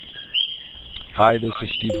Hi, this is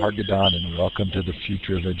Steve Hargadon, and welcome to the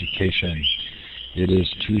Future of Education. It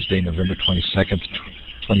is Tuesday, November 22nd,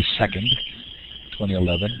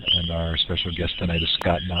 2011, and our special guest tonight is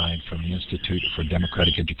Scott Nine from the Institute for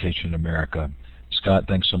Democratic Education in America. Scott,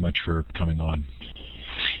 thanks so much for coming on.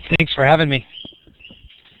 Thanks for having me.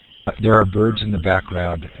 There are birds in the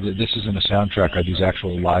background. This isn't a soundtrack. Are these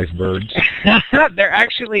actual live birds? They're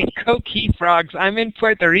actually coqui frogs. I'm in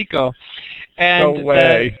Puerto Rico. And no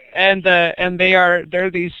way.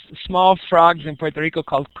 They're these small frogs in Puerto Rico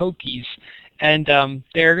called coquis, and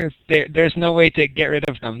there's no way to get rid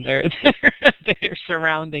of them. They're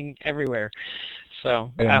surrounding everywhere.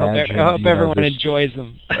 So I hope everyone enjoys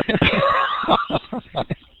them.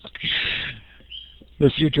 The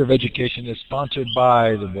Future of Education is sponsored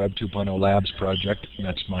by the Web 2.0 Labs project.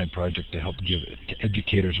 That's my project to help give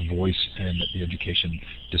educators a voice in the education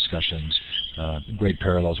discussions. Great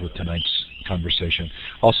parallels with tonight's conversation.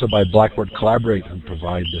 Also by Blackboard Collaborate, who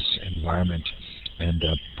provide this environment and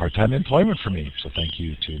part-time employment for me. So thank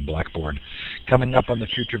you to Blackboard. Coming up on the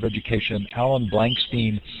Future of Education, Alan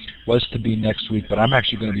Blankstein was to be next week, but I'm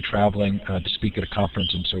actually going to be traveling to speak at a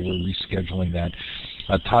conference, and so we're rescheduling that.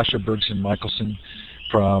 Tasha Bergson-Michelson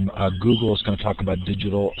from Google is going to talk about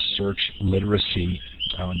digital search literacy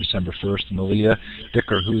on December 1st. Malia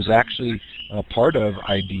Dicker, who is actually part of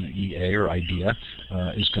IDEA or IDEA,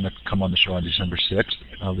 is going to come on the show on December 6th.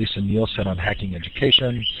 Lisa Nielsen on hacking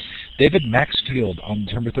education. David Maxfield on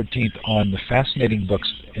December 13th on the fascinating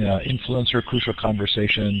books, Influencer, Crucial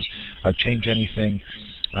Conversations, Change Anything.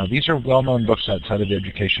 These are well-known books outside of the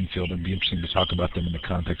education field. It'd be interesting to talk about them in the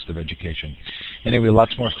context of education. Anyway,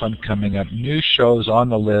 lots more fun coming up. New shows on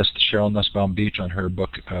the list. Cheryl Nussbaum Beach on her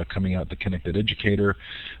book coming out, The Connected Educator.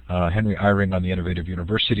 Henry Eyring on the Innovative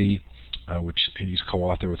University, which he's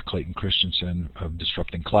co-author with Clayton Christensen of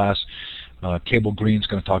Disrupting Class. Cable Green's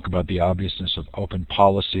going to talk about the obviousness of open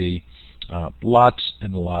policy. Lots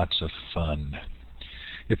and lots of fun.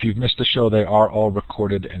 If you've missed the show, they are all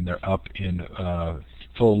recorded and they're up in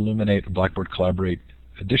full Illuminate Blackboard Collaborate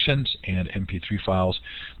editions and MP3 files.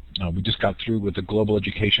 We just got through with the Global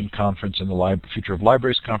Education Conference and the Future of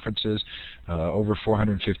Libraries conferences. Over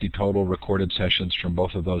 450 total recorded sessions from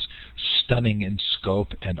both of those, stunning in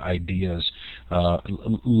scope and ideas.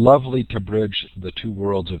 Lovely to bridge the two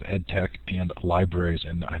worlds of EdTech and libraries,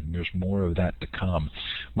 and there's more of that to come.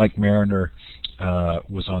 Mike Mariner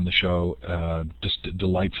was on the show, just a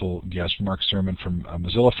delightful guest. Mark Sermon from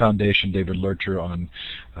Mozilla Foundation, David Lurcher on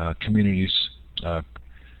Communities,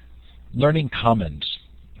 Learning Commons,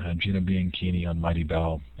 Gina Bianchini on Mighty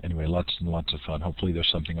Bell. Anyway, lots and lots of fun. Hopefully there's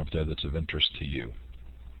something up there that's of interest to you.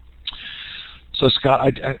 So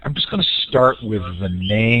Scott, I'm just going to start with the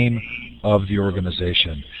name of the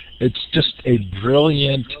organization. It's just a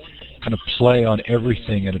brilliant kind of play on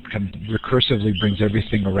everything, and it kind of recursively brings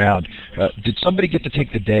everything around. Did somebody get to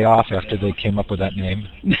take the day off after they came up with that name?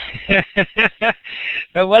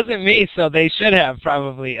 It wasn't me, so they should have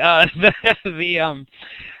probably.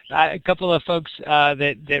 A couple of folks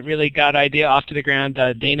that really got idea off to the ground,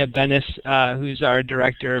 Dana Bennis, who's our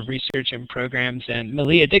Director of Research and Programs, and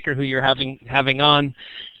Malia Dicker, who you're having on,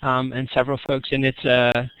 and several folks. And it's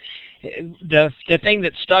the thing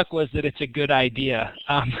that stuck was that it's a good idea.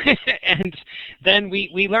 And then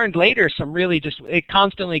we learned later some really it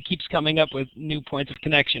constantly keeps coming up with new points of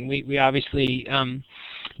connection. We obviously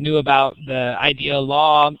knew about the IDEA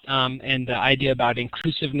law and the idea about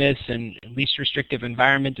inclusiveness and least restrictive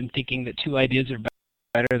environment, and thinking that two ideas are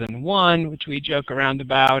better than one, which we joke around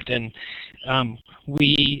about. And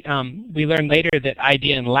we learned later that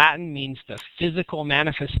idea in Latin means the physical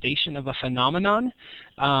manifestation of a phenomenon,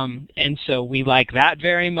 and so we like that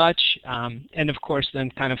very much. And of course then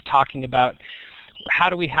kind of talking about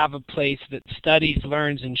how do we have a place that studies,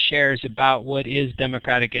 learns, and shares about what is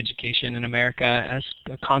democratic education in America as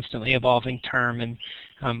a constantly evolving term, and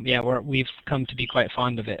we've come to be quite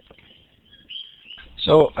fond of it.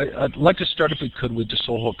 So I'd like to start, if we could, with this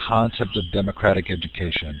whole concept of democratic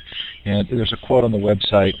education. And there's a quote on the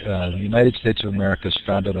website, the United States of America is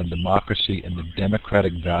founded on democracy and the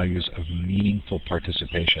democratic values of meaningful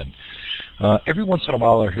participation. Every once in a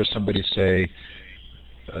while I hear somebody say,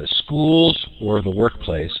 schools or the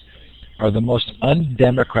workplace are the most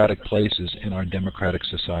undemocratic places in our democratic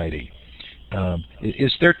society.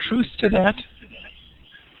 Is there truth to that?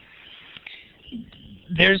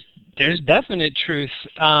 There's definite truth.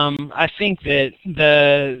 I think that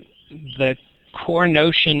the core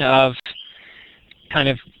notion of kind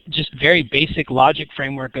of just very basic logic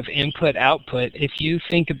framework of input-output, if you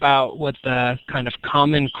think about what the kind of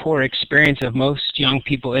common core experience of most young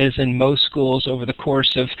people is in most schools over the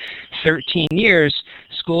course of 13 years,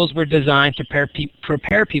 schools were designed to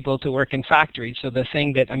prepare people to work in factories. So the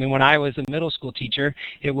thing that, I mean, when I was a middle school teacher,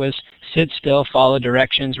 it was sit still, follow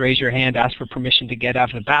directions, raise your hand, ask for permission to get out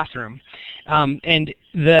of the bathroom. And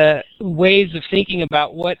the ways of thinking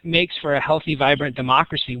about what makes for a healthy, vibrant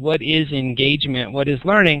democracy, what is engagement, what is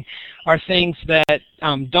learning, are things that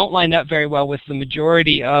don't line up very well with the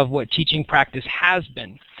majority of what teaching practice has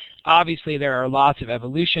been. Obviously, there are lots of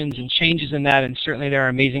evolutions and changes in that, and certainly there are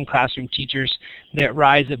amazing classroom teachers that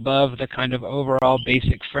rise above the kind of overall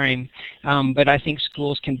basic frame. But I think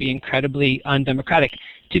schools can be incredibly undemocratic.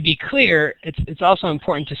 To be clear, it's also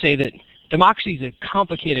important to say that democracy is a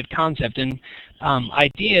complicated concept, and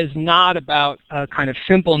idea is not about a kind of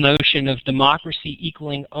simple notion of democracy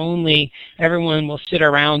equaling only everyone will sit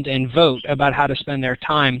around and vote about how to spend their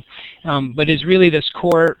time, but is really this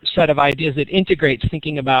core set of ideas that integrates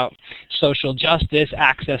thinking about social justice,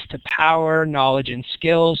 access to power, knowledge and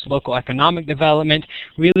skills, local economic development,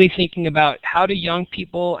 really thinking about how do young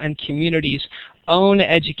people and communities own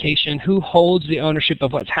education, who holds the ownership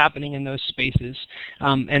of what's happening in those spaces,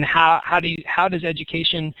 and how does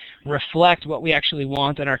education reflect what we actually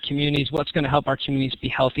want in our communities, what's going to help our communities be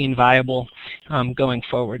healthy and viable going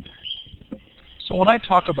forward. So when I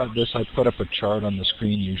talk about this, I put up a chart on the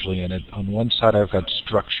screen usually, and on one side I've got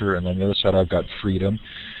structure, and on the other side I've got freedom.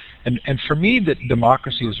 And for me, that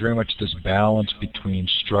democracy is very much this balance between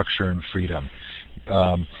structure and freedom.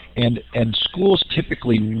 And schools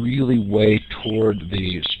typically really weigh toward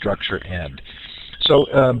the structure end. So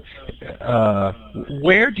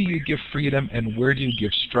where do you give freedom and where do you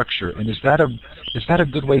give structure? And is that a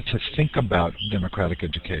good way to think about democratic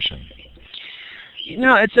education? You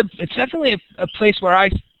know, it's definitely a place where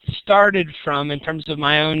I started from in terms of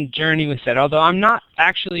my own journey with it, although I'm not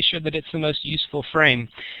actually sure that it's the most useful frame.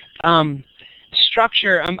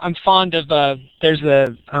 Structure, I'm fond of, there's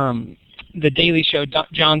the Daily Show,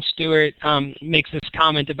 Jon Stewart makes this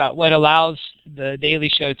comment about what allows the Daily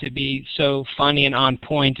Show to be so funny and on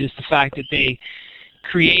point is the fact that they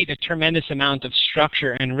create a tremendous amount of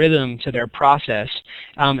structure and rhythm to their process,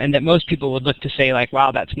 and that most people would look to say like,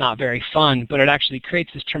 wow, that's not very fun, but it actually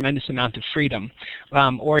creates this tremendous amount of freedom.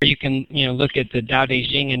 Or you can, look at the Tao Te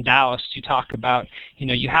Ching and Taoists who talk about,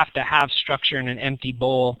 you have to have structure in an empty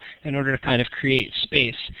bowl in order to kind of create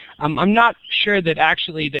space. I'm not sure that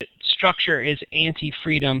actually that structure is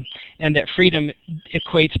anti-freedom and that freedom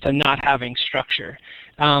equates to not having structure.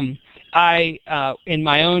 I, in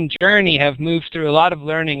my own journey, have moved through a lot of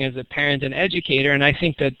learning as a parent and educator, and I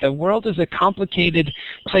think that the world is a complicated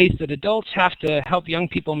place that adults have to help young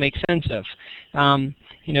people make sense of.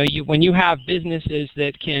 When you have businesses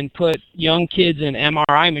that can put young kids in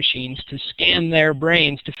MRI machines to scan their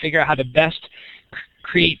brains to figure out how to best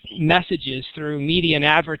create messages through media and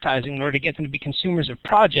advertising in order to get them to be consumers of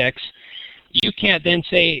projects, you can't then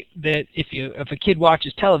say that if a kid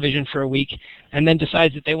watches television for a week and then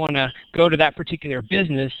decides that they want to go to that particular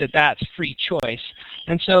business, that's free choice.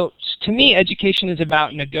 And so to me, education is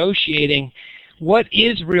about negotiating what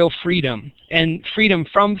is real freedom, and freedom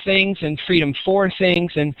from things and freedom for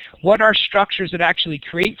things, and what are structures that actually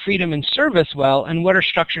create freedom and serve us well, and what are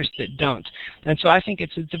structures that don't. And so I think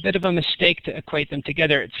it's a bit of a mistake to equate them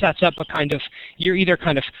together. It sets up a kind of, you're either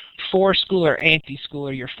kind of for school or anti-school,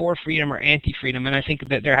 or you're for freedom or anti-freedom, and I think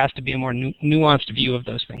that there has to be a more nuanced view of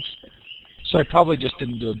those things. So I probably just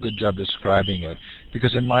didn't do a good job describing it,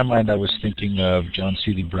 because in my mind I was thinking of John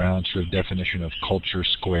Seeley Brown's sort of definition of culture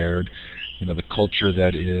squared, the culture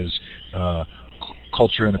that is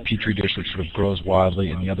culture in a petri dish which sort of grows wildly,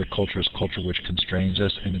 and the other culture is culture which constrains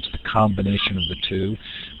us, and it's the combination of the two.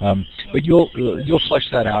 But you'll flesh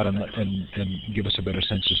that out and give us a better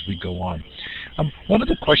sense as we go on. One of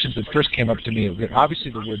the questions that first came up to me, obviously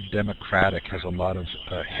the word democratic has a lot of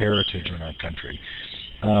heritage in our country.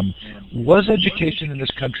 Was education in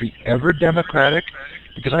this country ever democratic?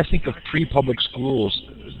 Because I think of pre-public schools,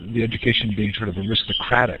 the education being sort of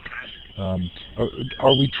aristocratic.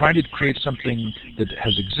 Are we trying to create something that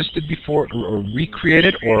has existed before or recreate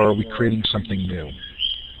it, or are we creating something new?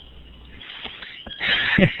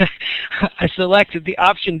 I selected the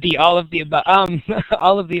option D, all of the above.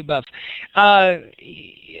 All of the above.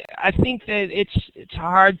 I think that it's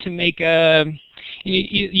hard to make a.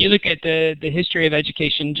 You look at the history of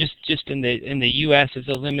education just in the U.S. as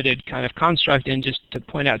a limited kind of construct, and just to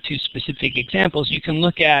point out two specific examples, you can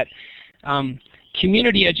look at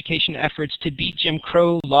community education efforts to beat Jim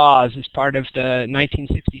Crow laws as part of the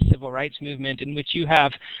 1960 civil rights movement, in which you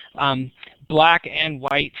have black and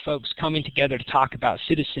white folks coming together to talk about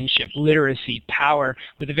citizenship, literacy, power,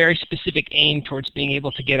 with a very specific aim towards being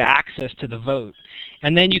able to get access to the vote.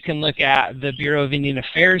 And then you can look at the Bureau of Indian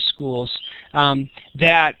Affairs schools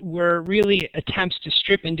that were really attempts to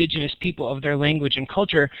strip indigenous people of their language and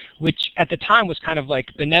culture, which at the time was kind of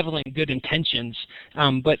like benevolent good intentions,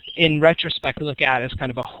 but in retrospect look at as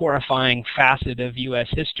kind of a horrifying facet of U.S.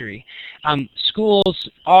 history. Schools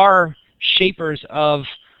are shapers of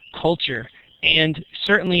culture, and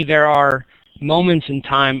certainly there are moments in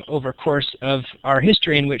time over course of our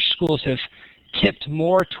history in which schools have tipped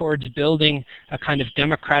more towards building a kind of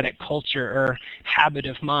democratic culture or habit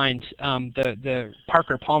of mind. The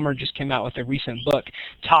Parker Palmer just came out with a recent book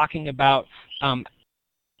talking about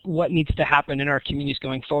what needs to happen in our communities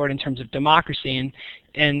going forward in terms of democracy,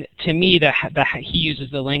 and to me he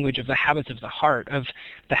uses the language of the habits of the heart, of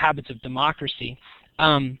the habits of democracy.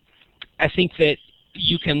 I think that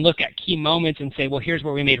you can look at key moments and say, well, here's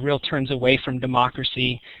where we made real turns away from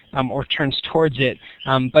democracy or turns towards it.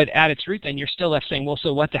 But at its root, then, you're still left saying, well,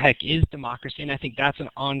 so what the heck is democracy? And I think that's an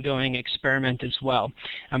ongoing experiment as well.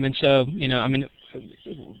 And so,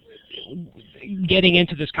 getting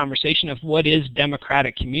into this conversation of what is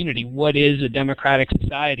democratic community, what is a democratic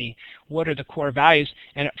society, what are the core values,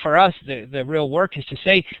 and for us the real work is to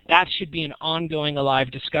say that should be an ongoing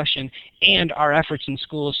alive discussion, and our efforts in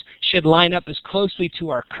schools should line up as closely to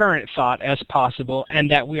our current thought as possible,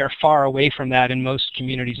 and that we are far away from that in most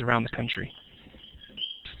communities around the country.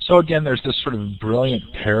 So again, there's this sort of these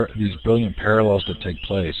brilliant parallels that take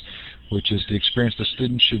place, which is the experience the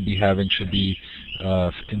students should be having should be,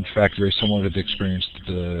 in fact, very similar to the experience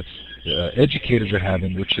that the educators are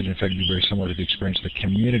having, which should in fact be very similar to the experience the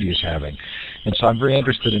community is having. And so I'm very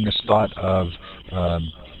interested in this thought of,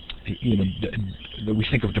 that we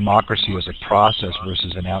think of democracy as a process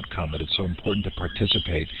versus an outcome, that it's so important to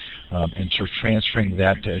participate, and sort of transferring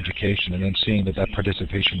that to education, and then seeing that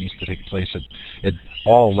participation needs to take place at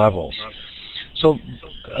all levels. So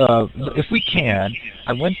if we can,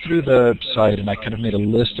 I went through the site and I kind of made a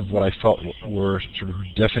list of what I felt were sort of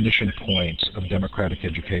definition points of democratic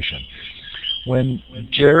education. When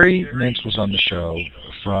Jerry Mintz was on the show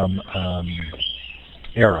from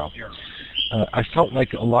Arrow, I felt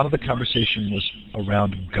like a lot of the conversation was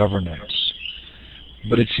around governance.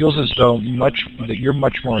 But it feels as though that you're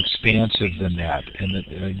much more expansive than that, and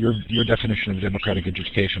that your definition of democratic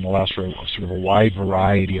education allows for sort of a wide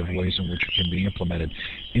variety of ways in which it can be implemented,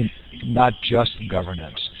 in not just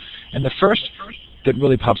governance. And the first that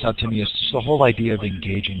really pops out to me is just the whole idea of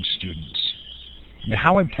engaging students. I mean,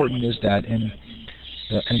 how important is that, and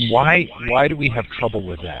why do we have trouble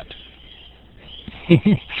with that?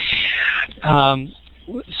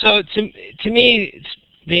 So to me,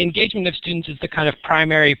 the engagement of students is the kind of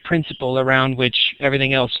primary principle around which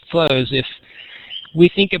everything else flows. If we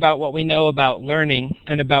think about what we know about learning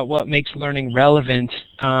and about what makes learning relevant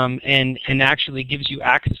and actually gives you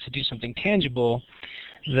access to do something tangible,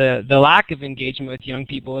 the lack of engagement with young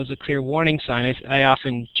people is a clear warning sign. I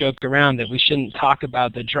often joke around that we shouldn't talk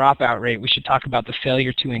about the dropout rate. We should talk about the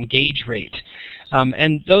failure to engage rate.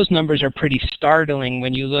 And those numbers are pretty startling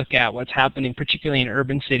when you look at what's happening, particularly in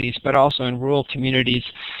urban cities, but also in rural communities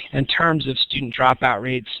in terms of student dropout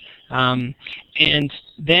rates. And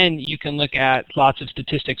then you can look at lots of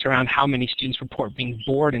statistics around how many students report being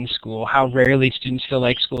bored in school, how rarely students feel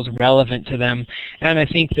like school is relevant to them. And I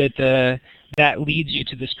think that that leads you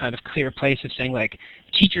to this kind of clear place of saying, like,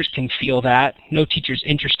 teachers can feel that. No teacher's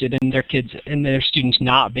interested in their kids and their students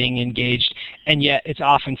not being engaged, and yet it's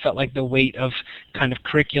often felt like the weight of kind of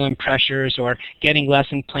curriculum pressures or getting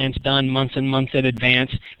lesson plans done months and months in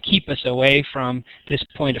advance keep us away from this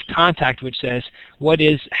point of contact, which says what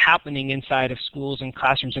is happening inside of schools and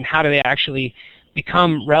classrooms, and how do they actually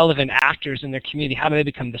become relevant actors in their community? How do they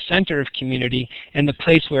become the center of community and the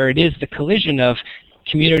place where it is the collision of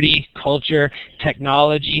community, culture,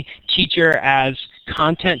 technology, teacher as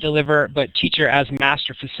content deliverer, but teacher as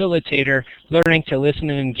master facilitator, learning to listen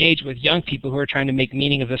and engage with young people who are trying to make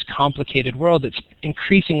meaning of this complicated world that's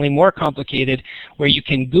increasingly more complicated, where you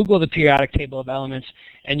can Google the periodic table of elements,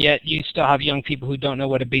 and yet you still have young people who don't know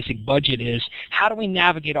what a basic budget is. How do we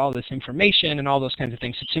navigate all this information and all those kinds of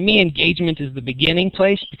things? So to me, engagement is the beginning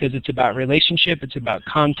place because it's about relationship, it's about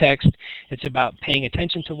context, it's about paying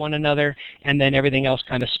attention to one another, and then everything else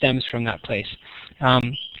kind of stems from that place.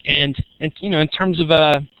 And in terms of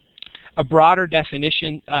a broader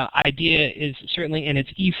definition, idea is certainly in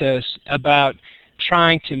its ethos about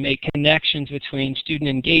trying to make connections between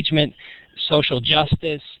student engagement, social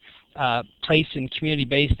justice, place in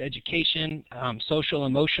community-based education, social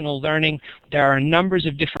emotional learning. There are numbers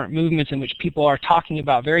of different movements in which people are talking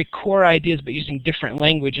about very core ideas but using different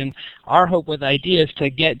language, and our hope with IDEA is to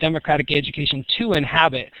get democratic education to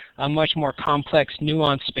inhabit a much more complex,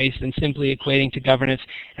 nuanced space than simply equating to governance,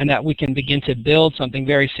 and that we can begin to build something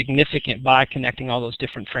very significant by connecting all those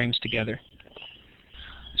different frames together.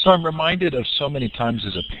 So I'm reminded of so many times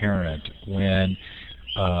as a parent when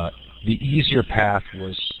the easier path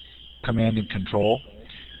was command and control,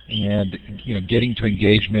 and getting to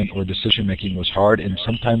engagement or decision making was hard, and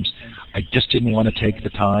sometimes I just didn't want to take the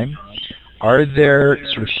time. Are there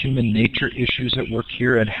sort of human nature issues at work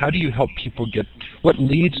here, and how do you help people get what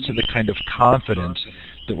leads to the kind of confidence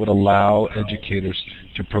that would allow educators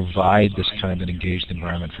to provide this kind of an engaged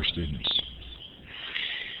environment for students?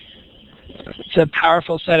 It's a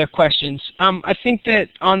powerful set of questions. I think that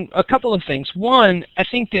on a couple of things. One, I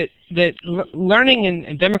think that learning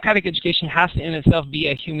and democratic education has to in itself be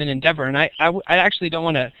a human endeavor, and I actually don't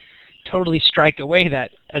want to totally strike away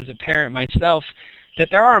that as a parent myself, that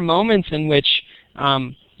there are moments in which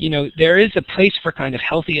there is a place for kind of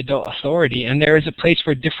healthy adult authority, and there is a place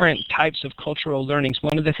for different types of cultural learnings.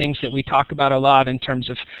 One of the things that we talk about a lot in terms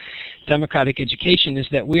of democratic education is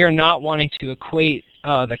that we are not wanting to equate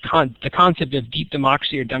the concept of deep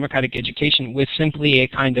democracy or democratic education with simply a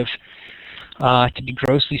kind of, to be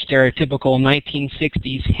grossly stereotypical,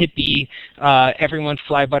 1960s hippie, everyone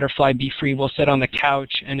fly butterfly, be free, we'll sit on the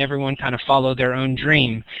couch, and everyone kind of follow their own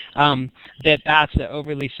dream. That's an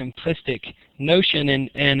overly simplistic notion,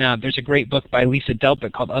 and there's a great book by Lisa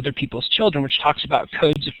Delpit called Other People's Children, which talks about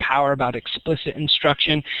codes of power, about explicit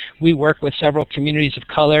instruction. We work with several communities of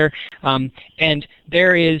color, and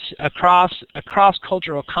there is across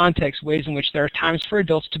cultural context ways in which there are times for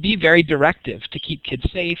adults to be very directive, to keep kids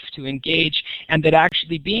safe, to engage, and that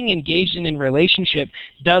actually being engaged in relationship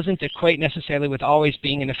doesn't equate necessarily with always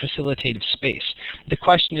being in a facilitative space. The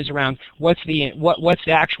question is around what's the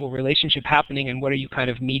actual relationship happening, and what are you kind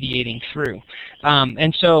of mediating through.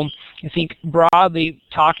 And so I think broadly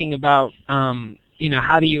talking about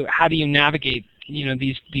how do you navigate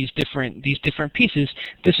these different pieces,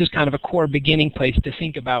 this is kind of a core beginning place to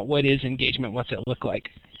think about what is engagement, what's it look like.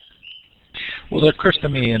 Well, it occurs to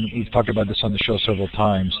me, and we've talked about this on the show several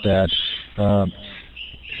times, that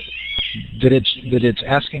it's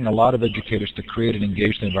asking a lot of educators to create an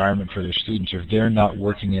engaged environment for their students if they're not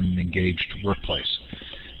working in an engaged workplace.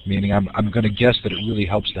 Meaning, I'm going to guess that it really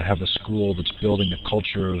helps to have a school that's building a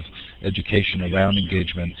culture of education around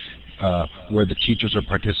engagement, where the teachers are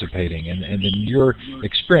participating. And in your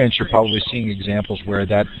experience, you're probably seeing examples where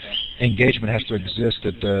that engagement has to exist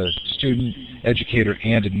at the student, educator,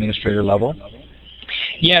 and administrator level.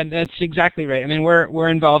 Yeah, that's exactly right. I mean, we're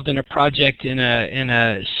involved in a project in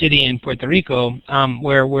a city in Puerto Rico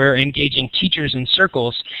where we're engaging teachers in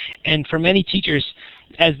circles, and for many teachers,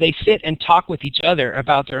 as they sit and talk with each other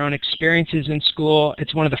about their own experiences in school,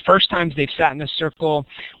 it's one of the first times they've sat in a circle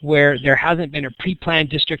where there hasn't been a pre-planned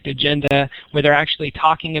district agenda, where they're actually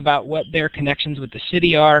talking about what their connections with the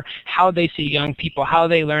city are, how they see young people, how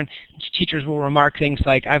they learn. Teachers will remark things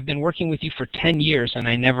like, "I've been working with you for 10 years and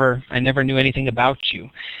I never knew anything about you."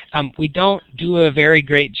 We don't do a very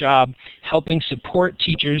great job helping support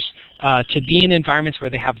teachers to be in environments where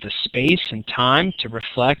they have the space and time to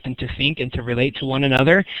reflect and to think and to relate to one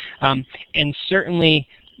another. And certainly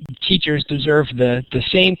teachers deserve the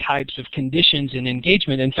same types of conditions and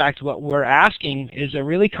engagement. In fact, what we're asking is a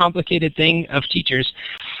really complicated thing of teachers.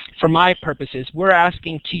 For my purposes, we're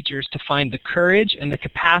asking teachers to find the courage and the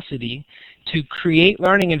capacity to create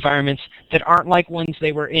learning environments that aren't like ones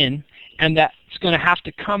they were in, and that's going to have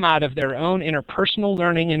to come out of their own interpersonal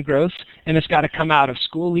learning and growth, and it's got to come out of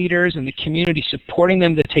school leaders and the community supporting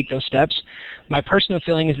them to take those steps. My personal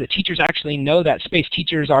feeling is that teachers actually know that space.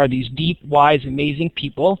 Teachers are these deep, wise, amazing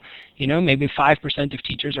people. Maybe 5% of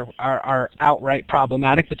teachers are outright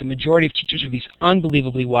problematic, but the majority of teachers are these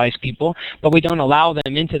unbelievably wise people, but we don't allow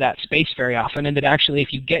them into that space very often, and that actually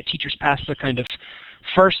if you get teachers past the kind of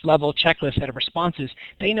first level checklist set of responses,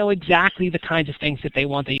 they know exactly the kinds of things that they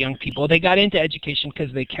want the young people. They got into education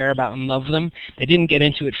because they care about and love them. They didn't get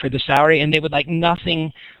into it for the salary, and they would like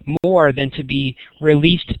nothing more than to be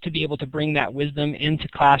released to be able to bring that wisdom into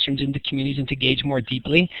classrooms, into communities, and to engage more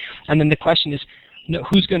deeply. And then the question is,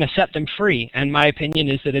 who's going to set them free? And my opinion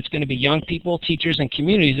is that it's going to be young people, teachers, and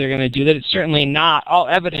communities that are going to do that. It's certainly not. All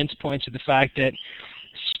evidence points to the fact that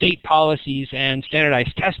state policies and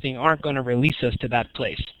standardized testing aren't going to release us to that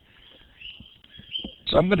place.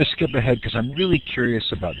 So I'm going to skip ahead because I'm really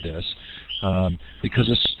curious about this, because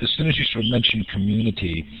as soon as you sort of mention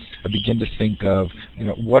community, I begin to think of,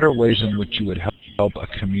 what are ways in which you would help help a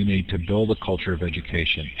community to build a culture of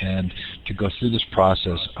education and to go through this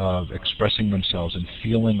process of expressing themselves and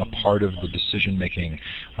feeling a part of the decision making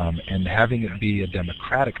and having it be a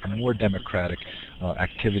more democratic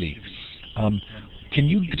activity. Can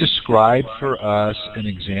you describe for us an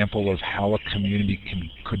example of how a community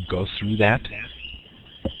could go through that?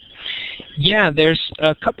 Yeah, there's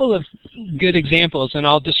a couple of good examples, and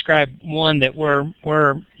I'll describe one that we're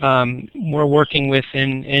working with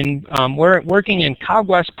we're working in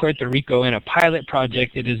Caguas, Puerto Rico, in a pilot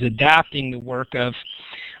project that is adapting the work of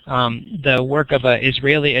an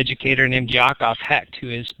Israeli educator named Yaakov Hecht, who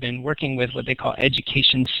has been working with what they call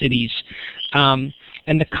education cities.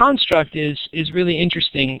 And the construct is really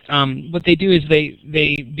interesting. What they do is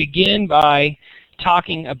they begin by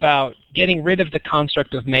talking about getting rid of the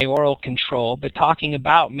construct of mayoral control, but talking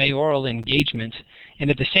about mayoral engagement.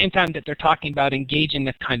 And at the same time that they're talking about engaging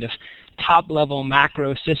the kind of top-level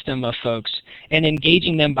macro system of folks and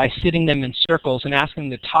engaging them by sitting them in circles and asking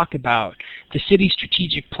them to talk about the city's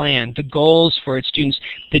strategic plan, the goals for its students,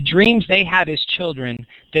 the dreams they had as children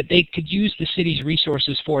that they could use the city's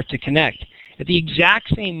resources for to connect. At the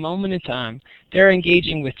exact same moment in time, they're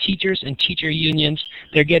engaging with teachers and teacher unions.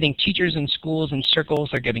 They're getting teachers in schools in circles.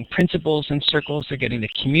 They're getting principals in circles. They're getting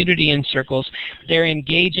the community in circles. They're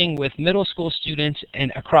engaging with middle school students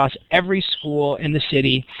and across every school in the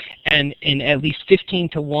city and in at least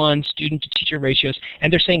 15-to-1 student-to-teacher ratios.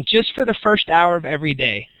 And they're saying just for the first hour of every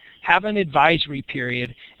day, have an advisory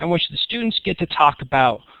period in which the students get to talk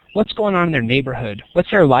about what's going on in their neighborhood,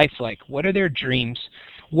 what's their life like, what are their dreams,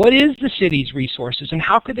 what is the city's resources, and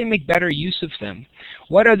how could they make better use of them?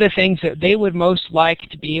 What are the things that they would most like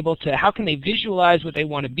to be able to, how can they visualize what they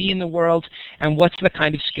want to be in the world, and what's the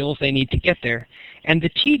kind of skills they need to get there? And the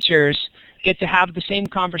teachers get to have the same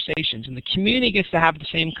conversations, and the community gets to have the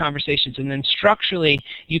same conversations, and then structurally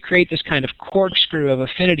you create this kind of corkscrew of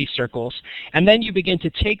affinity circles, and then you begin to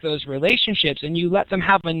take those relationships and you let them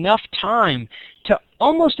have enough time to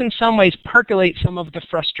almost in some ways percolate some of the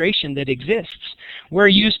frustration that exists. We're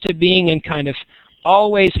used to being in kind of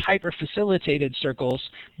always hyper-facilitated circles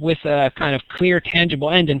with a kind of clear, tangible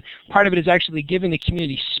end, and part of it is actually giving the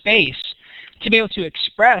community space to be able to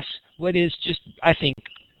express what is just, I think,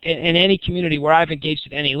 in any community where I've engaged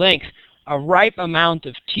at any length, a ripe amount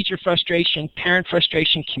of teacher frustration, parent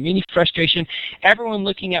frustration, community frustration, everyone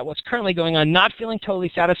looking at what's currently going on, not feeling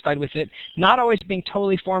totally satisfied with it, not always being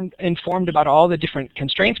totally informed about all the different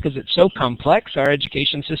constraints because it's so complex, our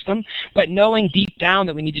education system, but knowing deep down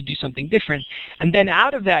that we need to do something different. And then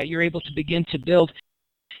out of that, you're able to begin to build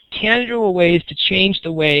tangible ways to change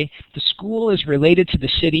the way the school is related to the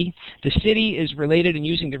city is related in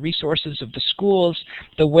using the resources of the schools,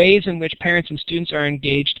 the ways in which parents and students are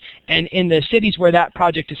engaged, and in the cities where that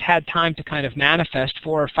project has had time to kind of manifest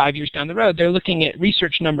 4 or 5 years down the road, they're looking at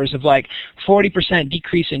research numbers of like 40%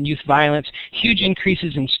 decrease in youth violence, huge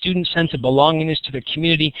increases in student sense of belongingness to their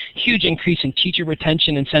community, huge increase in teacher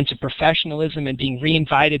retention and sense of professionalism and being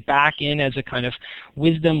reinvited back in as a kind of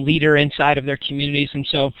wisdom leader inside of their communities. And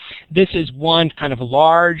so this is one kind of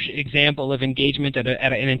large example of engagement at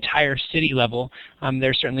an entire city level. There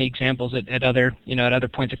are certainly examples at other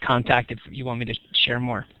points of contact if you want me to share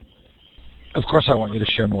more. Of course I want you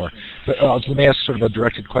to share more. But let me ask sort of a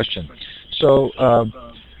directed question. So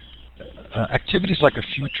activities like a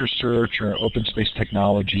future search or open space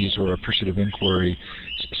technologies or appreciative inquiry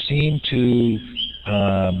seem to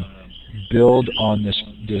build on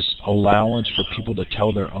this allowance for people to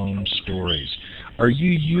tell their own stories. Are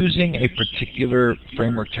you using a particular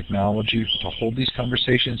framework technology to hold these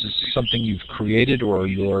conversations? Is this something you've created, or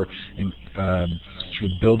you're sort of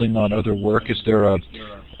building on other work? Is there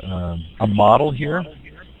a model here?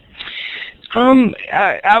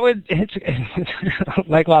 I would. It's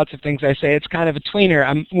like lots of things I say. It's kind of a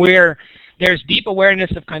tweener. There's deep awareness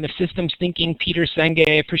of kind of systems thinking, Peter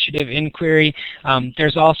Senge, appreciative inquiry.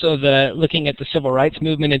 There's also the looking at the civil rights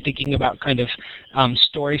movement and thinking about kind of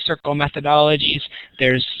story circle methodologies.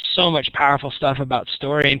 There's so much powerful stuff about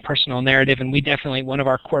story and personal narrative, and we definitely, one of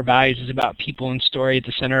our core values is about people and story at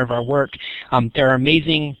the center of our work. There are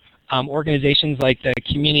amazing organizations like the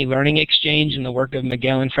Community Learning Exchange and the work of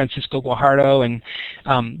Miguel and Francisco Guajardo,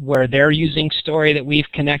 and where they're using story that we've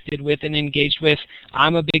connected with and engaged with.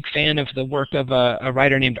 I'm a big fan of the work of a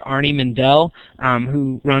writer named Arnie Mindell,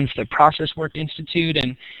 who runs the Process Work Institute,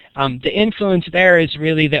 and the influence there is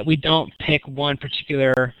really that we don't pick one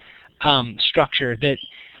particular structure,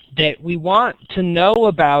 that we want to know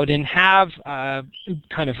about and have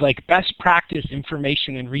kind of like best practice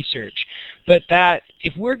information and research, but that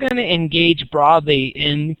if we're going to engage broadly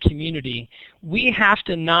in community, we have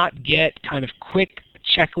to not get kind of quick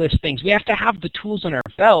checklist things. We have to have the tools in our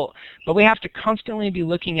belt, but we have to constantly be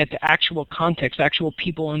looking at the actual context, actual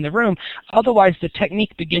people in the room. Otherwise, the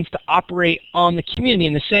technique begins to operate on the community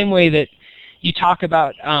in the same way that you talk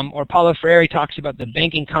about, or Paulo Freire talks about the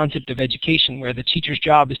banking concept of education, where the teacher's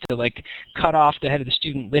job is to like cut off the head of the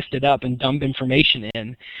student, lift it up, and dump information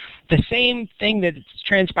in. The same thing that's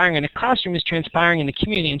transpiring in a classroom is transpiring in the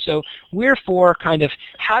community. And so we're for kind of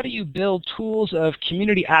how do you build tools of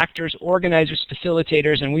community actors, organizers,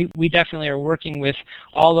 facilitators, and we definitely are working with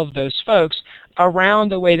all of those folks around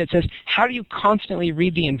the way that says, how do you constantly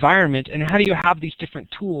read the environment, and how do you have these different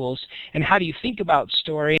tools, and how do you think about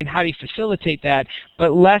story, and how do you facilitate that,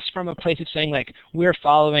 but less from a place of saying, like, we're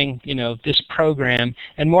following, this program,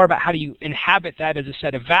 and more about how do you inhabit that as a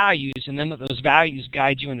set of values, and then let those values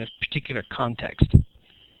guide you in a particular context.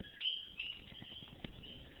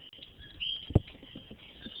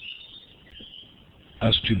 I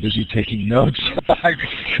was too busy taking notes. I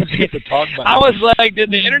couldn't hit the talk button. I was like, did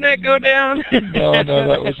the internet go down? No,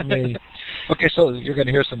 that was me. Okay, so you're going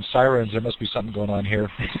to hear some sirens. There must be something going on here.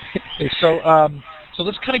 Okay, so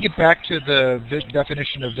let's kind of get back to the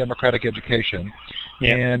definition of democratic education.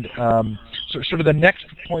 Yeah. And so sort of the next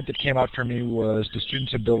point that came out for me was the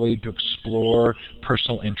student's ability to explore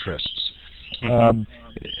personal interests.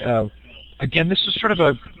 Mm-hmm. Again,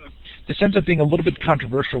 this ends up being a little bit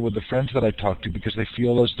controversial with the friends that I talk to, because they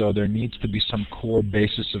feel as though there needs to be some core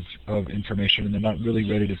basis of information, and they're not really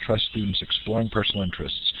ready to trust students exploring personal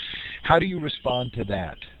interests. How do you respond to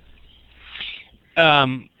that?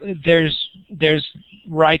 There's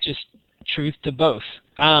righteous truth to both.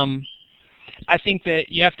 I think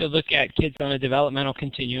that you have to look at kids on a developmental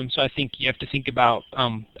continuum, so I think you have to think about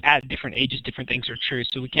at different ages different things are true,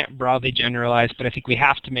 so we can't broadly generalize, but I think we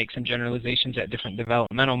have to make some generalizations at different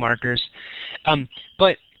developmental markers.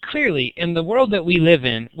 But clearly, in the world that we live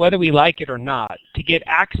in, whether we like it or not, to get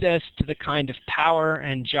access to the kind of power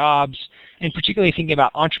and jobs, and particularly thinking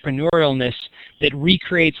about entrepreneurialness that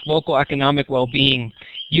recreates local economic well-being,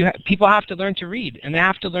 people have to learn to read, and they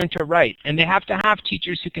have to learn to write, and they have to have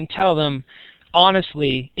teachers who can tell them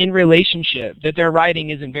honestly, in relationship, that their writing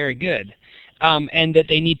isn't very good, and that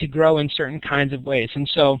they need to grow in certain kinds of ways. And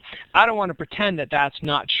so I don't want to pretend that that's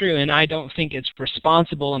not true, and I don't think it's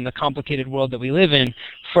responsible in the complicated world that we live in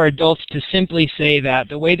for adults to simply say that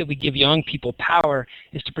the way that we give young people power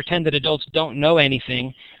is to pretend that adults don't know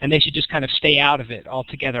anything and they should just kind of stay out of it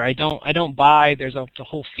altogether. I don't buy there's a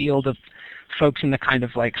whole field of folks in the kind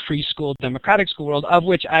of like free school, democratic school world, of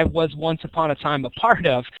which I was once upon a time a part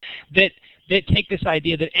of, that take this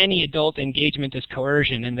idea that any adult engagement is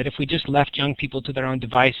coercion, and that if we just left young people to their own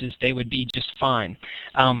devices, they would be just fine.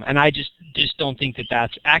 And I just don't think that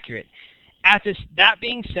that's accurate. That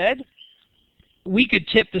being said, we could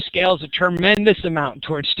tip the scales a tremendous amount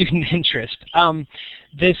towards student interest.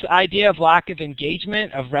 This idea of lack of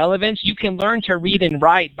engagement, of relevance, you can learn to read and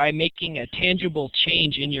write by making a tangible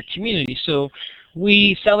change in your community. So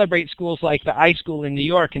we celebrate schools like the iSchool in New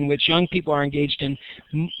York, in which young people are engaged in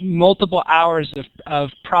multiple hours of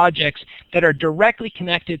projects that are directly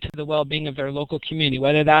connected to the well-being of their local community,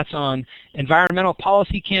 whether that's on environmental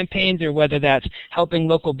policy campaigns or whether that's helping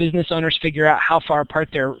local business owners figure out how far apart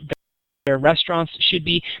their restaurants should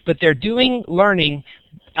be. But they're doing learning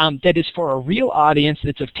that is for a real audience,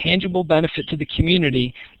 that's of tangible benefit to the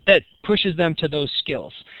community, that pushes them to those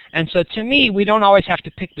skills. And so to me, we don't always have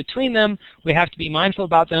to pick between them. We have to be mindful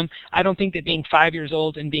about them. I don't think that being 5 years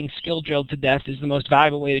old and being skill drilled to death is the most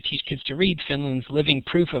valuable way to teach kids to read. Finland's living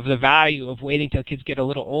proof of the value of waiting till kids get a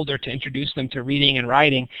little older to introduce them to reading and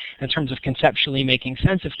writing in terms of conceptually making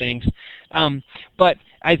sense of things. But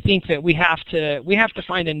I think that we have to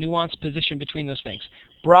find a nuanced position between those things.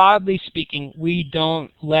 Broadly speaking, we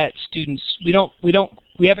don't let students,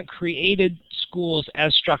 we haven't created schools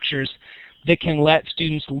as structures that can let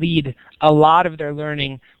students lead a lot of their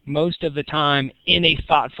learning most of the time in a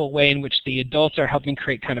thoughtful way in which the adults are helping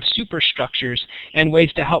create kind of superstructures and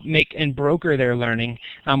ways to help make and broker their learning,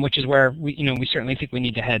 which is where we certainly think we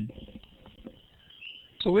need to head.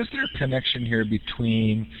 So is there a connection here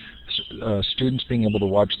between students being able to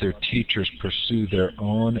watch their teachers pursue their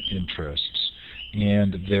own interests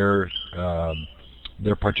and they're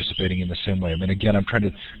participating in the same way? I mean, again, I'm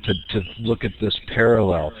trying to look at this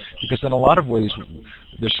parallel, because in a lot of ways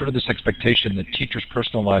there's sort of this expectation that teachers'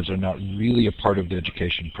 personal lives are not really a part of the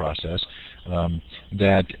education process,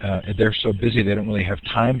 that they're so busy they don't really have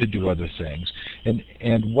time to do other things.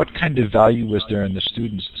 And what kind of value is there in the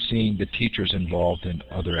students seeing the teachers involved in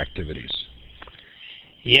other activities?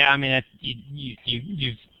 Yeah, I mean,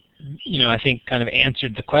 you've I think kind of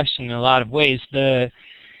answered the question in a lot of ways.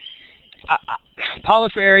 Paulo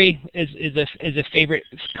Freire is a favorite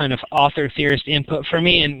kind of author theorist input for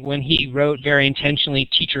me, and when he wrote very intentionally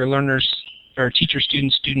teacher learners or teacher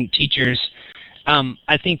student student teachers,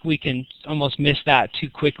 I think we can almost miss that too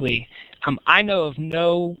quickly. I know of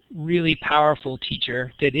no really powerful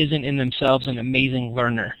teacher that isn't in themselves an amazing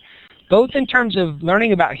learner, both in terms of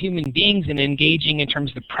learning about human beings and engaging in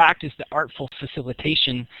terms of the practice, the artful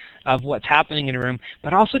facilitation of what's happening in a room,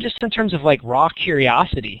 but also just in terms of like raw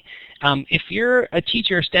curiosity. If you're a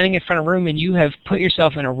teacher standing in front of a room and you have put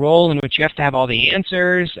yourself in a role in which you have to have all the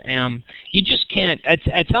answers, you just can't.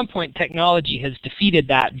 At some point, technology has defeated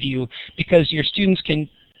that view because your students can,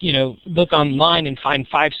 look online and find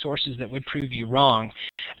 5 sources that would prove you wrong.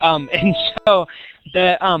 And so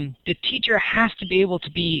the teacher has to be able to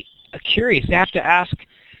be curious. They have to ask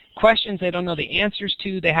questions they don't know the answers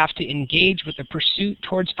to. They have to engage with the pursuit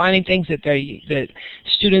towards finding things that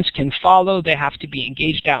students can follow. They have to be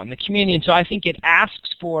engaged out in the community. And so I think it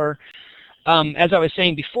asks for, as I was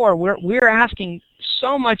saying before, we're asking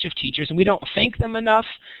so much of teachers, and we don't thank them enough.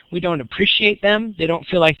 We don't appreciate them. They don't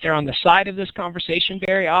feel like they're on the side of this conversation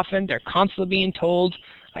very often. They're constantly being told.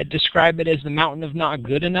 I describe it as the mountain of not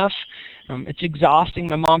good enough. It's exhausting.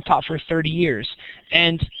 My mom taught for 30 years.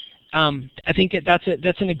 And I think that's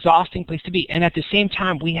an exhausting place to be. And at the same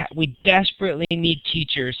time, we desperately need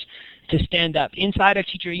teachers to stand up inside of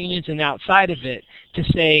teacher unions and outside of it to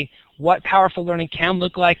say what powerful learning can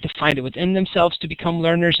look like, to find it within themselves to become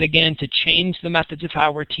learners again, to change the methods of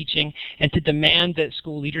how we're teaching, and to demand that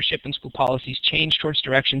school leadership and school policies change towards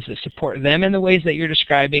directions that support them in the ways that you're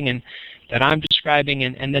describing and that I'm describing,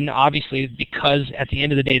 and then obviously because at the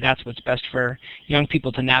end of the day that's what's best for young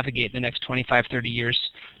people to navigate the next 25, 30 years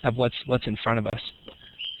of what's in front of us.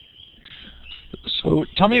 So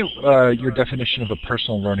tell me your definition of a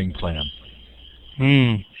personal learning plan.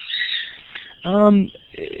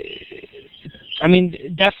 I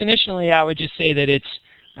mean, definitionally, I would just say that it's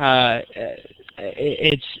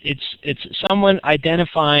someone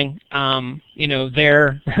identifying,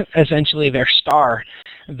 their essentially their star,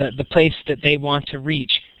 the place that they want to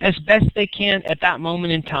reach as best they can at that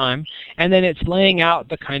moment in time, and then it's laying out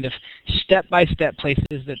the kind of step-by-step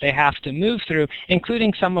places that they have to move through,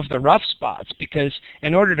 including some of the rough spots, because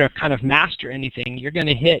in order to kind of master anything, you're going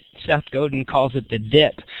to hit, Seth Godin calls it the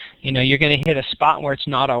dip. You're going to hit a spot where it's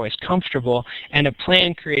not always comfortable, and a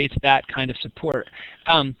plan creates that kind of support.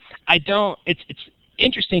 It's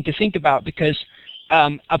interesting to think about because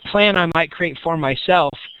a plan I might create for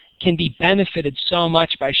myself can be benefited so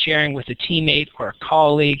much by sharing with a teammate or a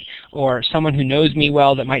colleague or someone who knows me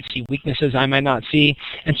well that might see weaknesses I might not see.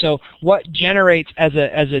 And so what generates as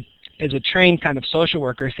a trained kind of social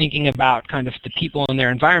worker thinking about kind of the people in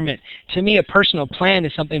their environment, to me a personal plan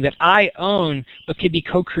is something that I own but could be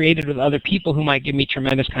co-created with other people who might give me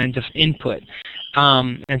tremendous kinds of input.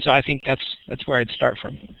 And so I think that's where I'd start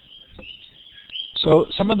from. So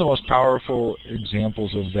some of the most powerful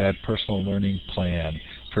examples of that personal learning plan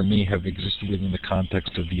for me have existed within the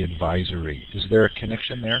context of the advisory. Is there a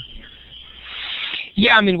connection there?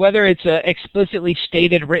 Yeah, I mean, whether it's a explicitly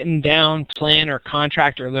stated, written down plan or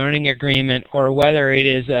contract or learning agreement, or whether it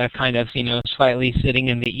is a kind of, slightly sitting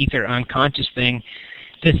in the ether unconscious thing,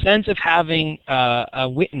 the sense of having a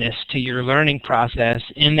witness to your learning process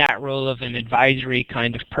in that role of an advisory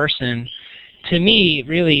kind of person, to me,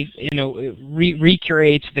 really,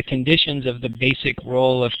 recreates the conditions of the basic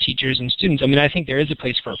role of teachers and students. I mean, I think there is a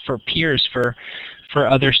place for peers, for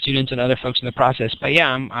other students and other folks in the process. But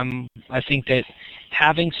yeah, I think that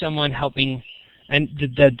having someone helping, and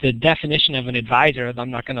the definition of an advisor,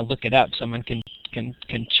 I'm not going to look it up. Someone can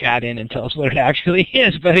chat in and tell us what it actually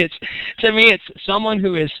is. But to me, it's someone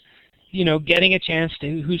who is, getting a chance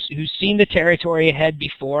to, who's seen the territory ahead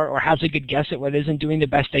before or has a good guess at what isn't, doing the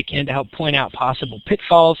best they can to help point out possible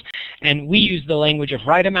pitfalls. And we use the language of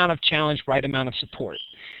right amount of challenge, right amount of support.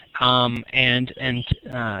 So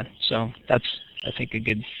that's, I think, a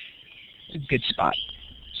good spot.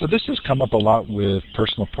 So this has come up a lot with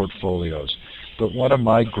personal portfolios. But one of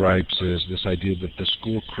my gripes is this idea that the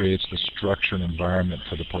school creates the structure and environment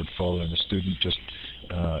for the portfolio, and the student just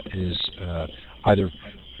either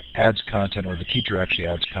adds content or the teacher actually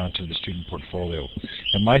adds content to the student portfolio.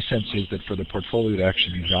 And my sense is that for the portfolio to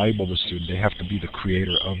actually be valuable to the student, they have to be the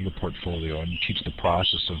creator of the portfolio and teach the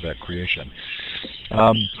process of that creation.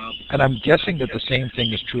 And I'm guessing that the same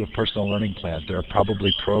thing is true of personal learning plans. There are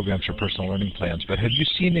probably programs for personal learning plans, but have you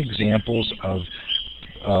seen examples of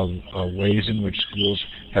ways in which schools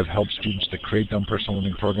have helped students to create their own personal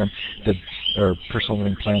learning program or personal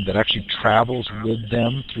learning plan that actually travels with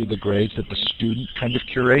them through the grades that the student kind of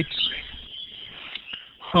curates?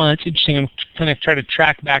 That's interesting. I'm kind of trying to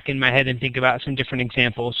track back in my head and think about some different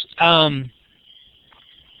examples.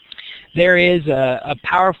 There is a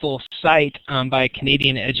powerful site by a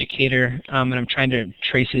Canadian educator, and I'm trying to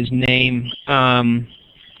trace his name.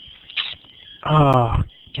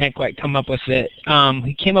 Can't quite come up with it.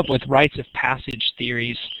 He came up with rites of passage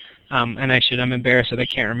theories, and I'm embarrassed that I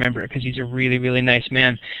can't remember it because he's a really, really nice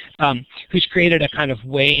man, who's created a kind of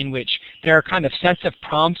way in which there are kind of sets of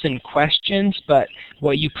prompts and questions, but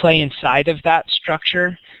what you play inside of that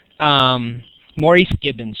structure, Maurice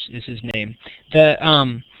Gibbons is his name.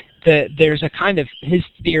 There's a kind of, his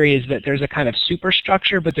theory is that there's a kind of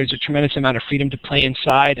superstructure, but there's a tremendous amount of freedom to play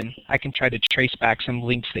inside, and I can try to trace back some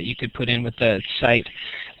links that you could put in with the site.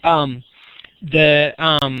 And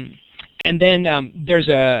then there's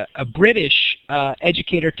a British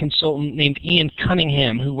educator consultant named Ian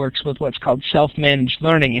Cunningham who works with what's called self-managed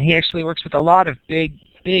learning, and he actually works with a lot of big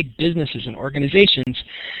businesses and organizations,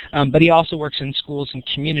 but he also works in schools and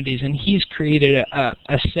communities, and he's created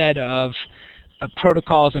a set of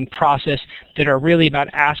protocols and process that are really about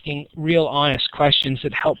asking real honest questions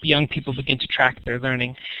that help young people begin to track their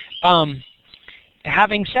learning.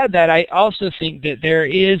 Having said that, I also think that there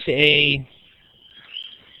is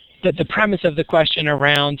that the premise of the question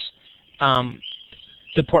around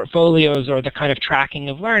the portfolios or the kind of tracking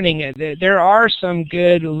of learning, there are some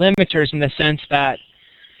good limiters in the sense that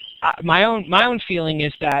my own feeling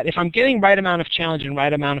is that if I'm getting right amount of challenge and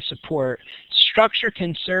right amount of support, structure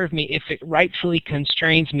can serve me if it rightfully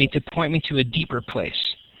constrains me to point me to a deeper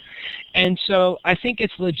place. And so I think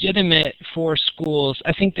it's legitimate for schools,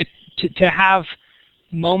 I think that to have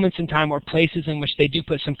moments in time or places in which they do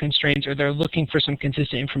put some constraints or they're looking for some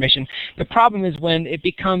consistent information. The problem is when it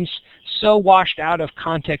becomes so washed out of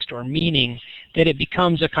context or meaning that it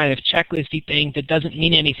becomes a kind of checklisty thing that doesn't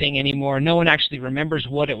mean anything anymore. No one actually remembers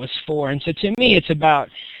what it was for. And so to me, it's about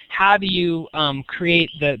how do you create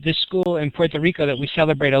this school in Puerto Rico that we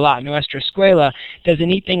celebrate a lot, Nuestra Escuela, does a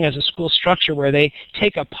neat thing as a school structure where they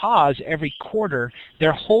take a pause every quarter.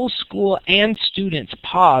 Their whole school and students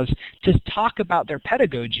pause to talk about their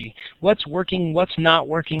pedagogy. What's working, what's not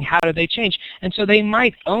working, how do they change? And so they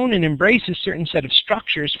might own and embrace a certain set of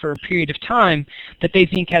structures for a period of time that they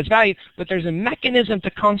think has value, but there's a mechanism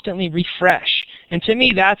to constantly refresh. And to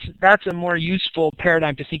me, that's a more useful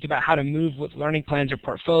paradigm to think about how to move with learning plans or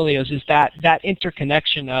portfolios, is that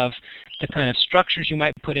interconnection of the kind of structures you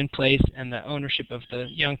might put in place and the ownership of the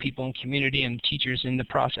young people and community and teachers in the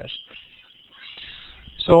process.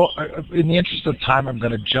 So in the interest of time, I'm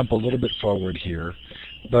going to jump a little bit forward here,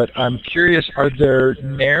 but I'm curious, are there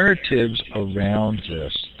narratives around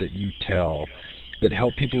this that you tell that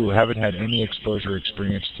help people who haven't had any exposure or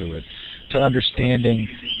experience to it to understanding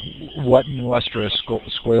what Nuestra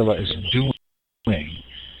Escuela is doing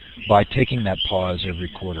by taking that pause every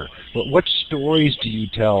quarter? But what stories do you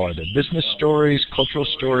tell? Are there business stories, cultural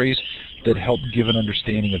stories that help give an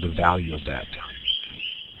understanding of the value of that?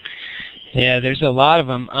 Yeah, there's a lot of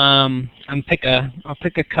them. I'll pick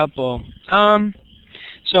a couple.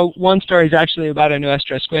 So one story is actually about a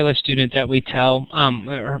Nuestra Escuela student that we tell.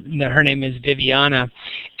 Her name is Viviana,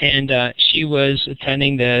 and she was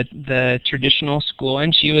attending the traditional school,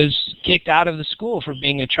 and she was kicked out of the school for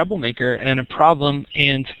being a troublemaker and a problem,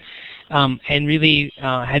 and really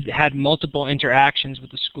had multiple interactions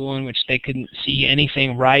with the school in which they couldn't see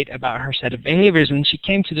anything right about her set of behaviors. And she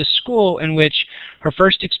came to the school in which her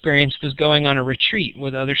first experience was going on a retreat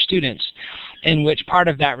with other students, in which part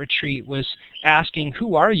of that retreat was asking,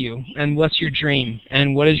 who are you and what's your dream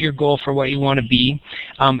and what is your goal for what you want to be?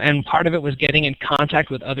 And part of it was getting in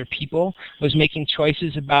contact with other people, was making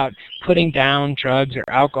choices about putting down drugs or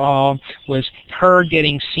alcohol, was her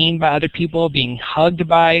getting seen by other people, being hugged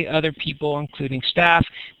by other people, including staff,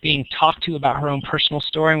 being talked to about her own personal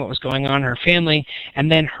story and what was going on in her family,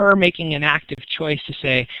 and then her making an active choice to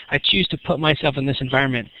say, I choose to put myself in this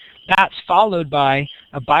environment. That's followed by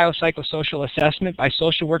a biopsychosocial assessment by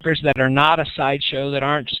social workers that are not a sideshow, that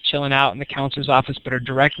aren't just chilling out in the counselor's office, but are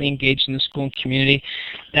directly engaged in the school and community,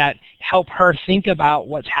 that help her think about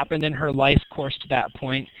what's happened in her life course to that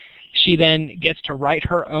point. She then gets to write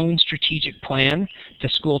her own strategic plan. The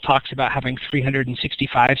school talks about having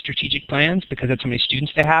 365 strategic plans because that's how many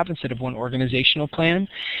students they have instead of one organizational plan.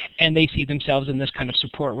 And they see themselves in this kind of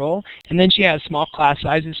support role. And then she has small class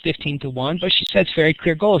sizes, 15 to 1, but she sets very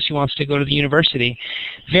clear goals. She wants to go to the university.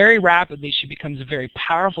 Very rapidly, she becomes a very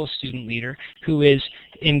powerful student leader who is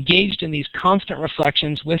engaged in these constant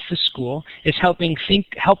reflections with the school, is help the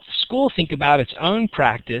school think about its own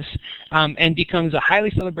practice, and becomes a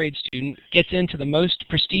highly celebrated student, gets into the most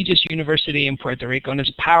prestigious university in Puerto Rico, and is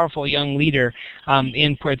a powerful young leader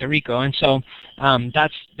in Puerto Rico. And so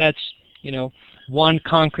that's one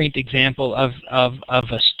concrete example of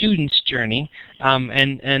a student's journey,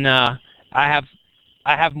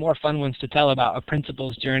 I have more fun ones to tell about a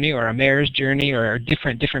principal's journey or a mayor's journey or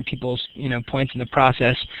different people's points in the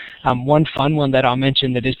process. One fun one that I'll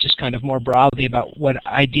mention that is just kind of more broadly about what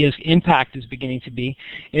ideas impact is beginning to be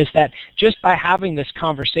is that just by having this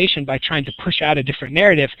conversation, by trying to push out a different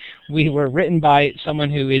narrative, we were written by someone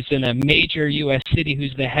who is in a major U.S. city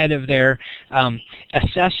who's the head of their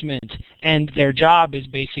assessment, and their job is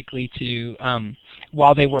basically to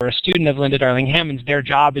while they were a student of Linda Darling Hammond's, their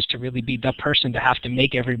job is to really be the person to have to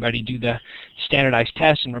make everybody do the standardized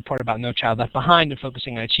tests and report about No Child Left Behind and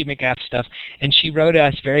focusing on achievement gap stuff. And she wrote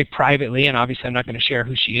us very privately, and obviously I'm not going to share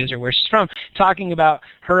who she is or where she's from, talking about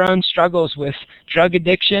her own struggles with drug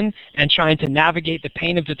addiction and trying to navigate the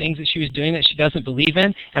pain of the things that she was doing that she doesn't believe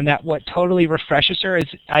in, and that what totally refreshes her is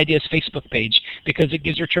Idea's Facebook page, because it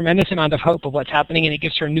gives her a tremendous amount of hope of what's happening, and it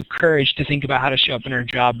gives her new courage to think about how to show up in her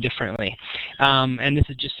job differently. And this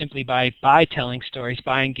is just simply by telling stories,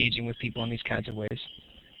 by engaging with people in these kinds of ways.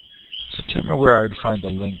 So tell me where I'd find the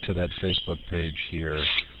link to that Facebook page here.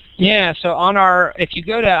 Yeah, so if you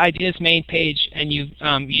go to Idea's main page and you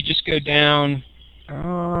just go down,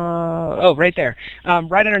 right there,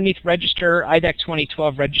 right underneath register, IDEC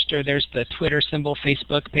 2012 register, there's the Twitter symbol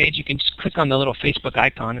Facebook page. You can just click on the little Facebook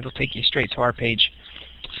icon. It'll take you straight to our page.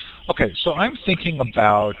 Okay, so I'm thinking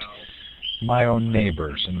about my own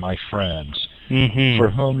neighbors and my friends, for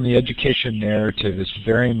whom the education narrative is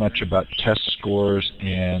very much about test scores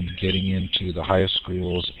and getting into the highest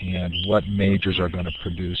schools and what majors are going to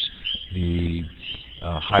produce the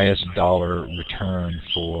highest dollar return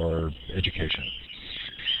for education.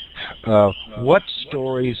 What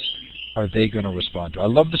stories are they going to respond to? I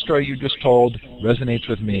love the story you just told, resonates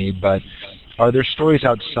with me, but are there stories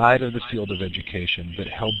outside of the field of education that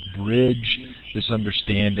help bridge this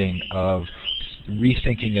understanding of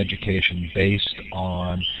rethinking education based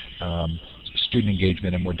on student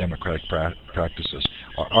engagement and more democratic practices?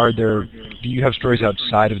 Do you have stories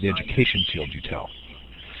outside of the education field you tell?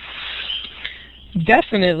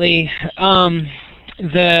 Definitely. To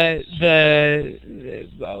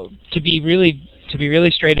be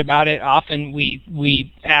really straight about it, often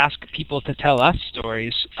we ask people to tell us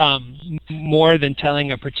stories more than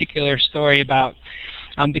telling a particular story about.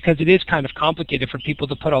 Because it is kind of complicated for people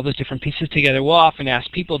to put all those different pieces together. We'll often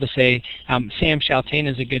ask people to say, Sam Chaltain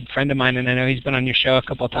is a good friend of mine, and I know he's been on your show a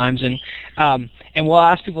couple of times, and we'll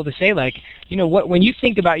ask people to say, like, when you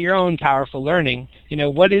think about your own powerful learning,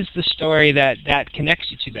 what is the story that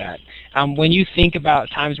connects you to that? When you think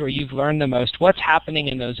about times where you've learned the most, what's happening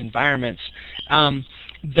in those environments? The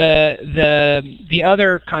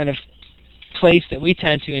other kind of place that we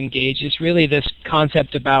tend to engage is really this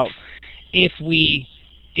concept about if we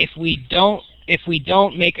don't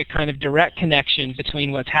make a kind of direct connection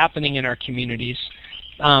between what's happening in our communities,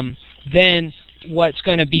 then what's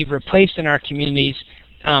going to be replaced in our communities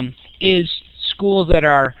is schools that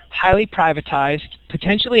are highly privatized,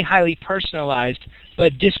 potentially highly personalized,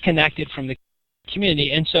 but disconnected from the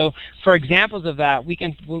community. And so for examples of that,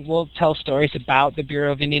 we'll tell stories about the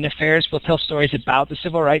Bureau of Indian Affairs. We'll tell stories about the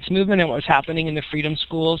Civil Rights Movement and what was happening in the Freedom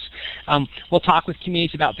Schools. We'll talk with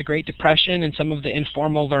communities about the Great Depression and some of the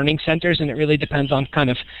informal learning centers, and it really depends on kind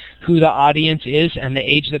of who the audience is and the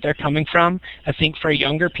age that they're coming from. I think for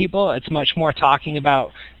younger people, it's much more talking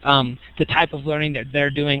about the type of learning that they're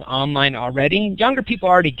doing online already. Younger people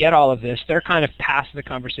already get all of this. They're kind of past the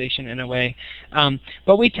conversation in a way.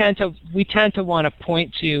 But we tend to want to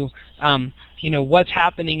point to what's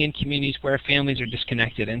happening in communities where families are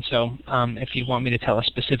disconnected. And so if you want me to tell a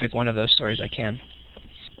specific one of those stories, I can.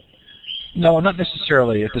 No, not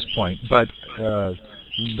necessarily at this point, but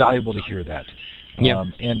valuable to hear that. Yeah.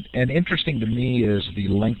 And interesting to me is the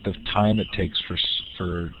length of time it takes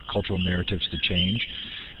for cultural narratives to change.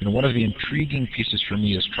 One of the intriguing pieces for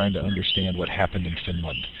me is trying to understand what happened in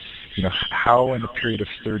Finland. How in a period of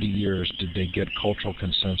 30 years did they get cultural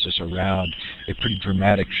consensus around a pretty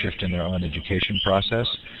dramatic shift in their own education process?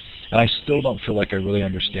 And I still don't feel like I really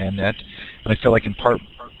understand that. And I feel like in part,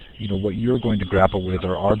 what you're going to grapple with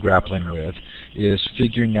or are grappling with is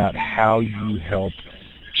figuring out how you help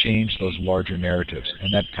change those larger narratives.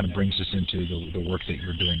 And that kind of brings us into the work that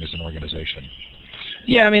you're doing as an organization.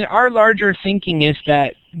 Yeah, I mean, our larger thinking is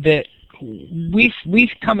that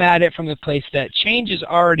we've come at it from the place that change is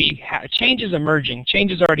emerging,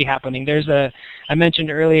 change is already happening. I mentioned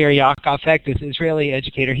earlier Yaakov Hecht, this Israeli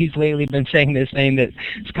educator. He's lately been saying this name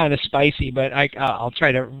that's kind of spicy, but I'll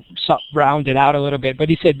try to round it out a little bit. But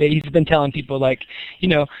he said that he's been telling people, like,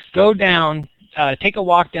 go down. Take a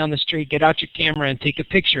walk down the street, get out your camera, and take a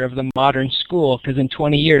picture of the modern school, because in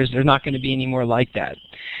 20 years, there's not going to be any more like that.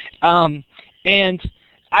 And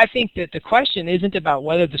I think that the question isn't about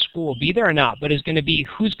whether the school will be there or not, but is going to be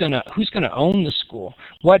who's going to own the school,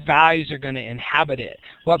 what values are going to inhabit it,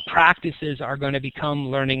 what practices are going to become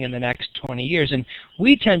learning in the next 20 years. And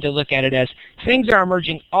we tend to look at it as things are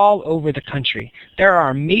emerging all over the country. There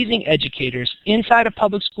are amazing educators inside of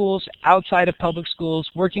public schools, outside of public schools,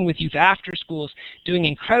 working with youth after schools, doing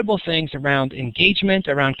incredible things around engagement,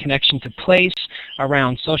 around connection to place,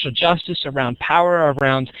 around social justice, around power,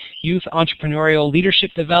 around youth entrepreneurial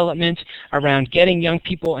leadership development, around getting young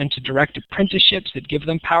people into direct apprenticeships that give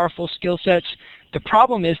them powerful skill sets. The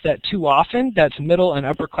problem is that too often that's middle and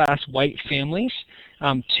upper class white families.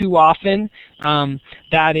 Too often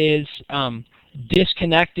that is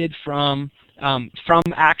disconnected from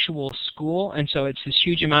actual school, and so it's this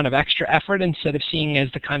huge amount of extra effort instead of seeing it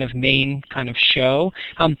as the kind of main kind of show.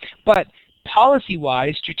 But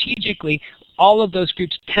policy-wise, strategically, all of those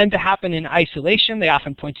groups tend to happen in isolation. They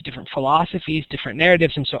often point to different philosophies, different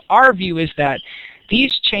narratives, and so our view is that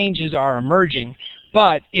these changes are emerging,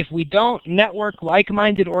 but if we don't network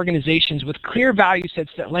like-minded organizations with clear value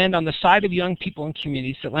sets that land on the side of young people and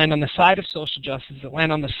communities, that land on the side of social justice, that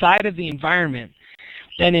land on the side of the environment,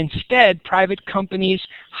 then instead private companies,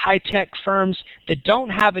 high-tech firms that don't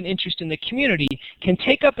have an interest in the community can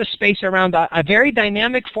take up a space around a very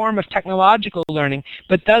dynamic form of technological learning,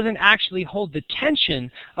 but doesn't actually hold the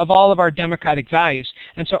tension of all of our democratic values.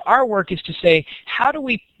 And so our work is to say, how do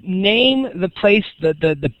we name the place, the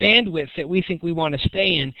bandwidth that we think we want to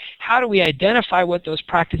stay in? How do we identify what those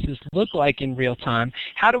practices look like in real time?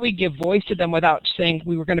 How do we give voice to them without saying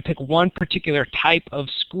we were going to pick one particular type of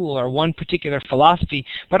school or one particular philosophy,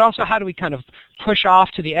 but also how do we kind of push off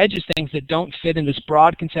to the edges things that don't fit in this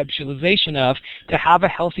broad conceptualization of, to have a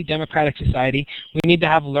healthy democratic society, we need to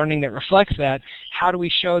have learning that reflects that. How do we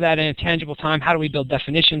show that in a tangible time? How do we build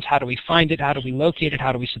definitions? How do we find it? How do we locate it?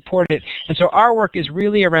 How do we support it? And so our work is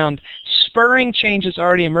really around spurring changes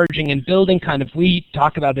already emerging and building kind of, we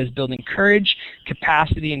talk about it as building courage,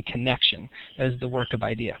 capacity, and connection as the work of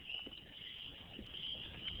IDEA.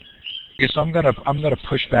 Okay, so I'm gonna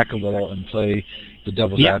push back a little and play the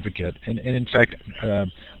devil's advocate, and in fact,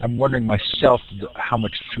 I'm wondering myself how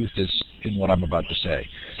much truth is in what I'm about to say.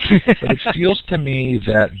 But it feels to me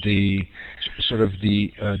that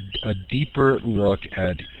a deeper look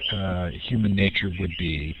at human nature would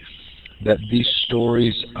be that these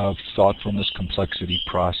stories of thoughtfulness, complexity,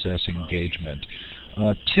 process, engagement,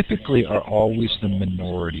 typically are always the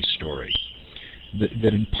minority story.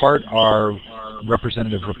 That in part our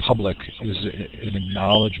representative republic is an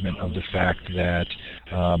acknowledgement of the fact that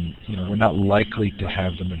we're not likely to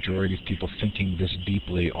have the majority of people thinking this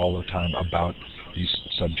deeply all the time about these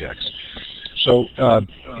subjects. So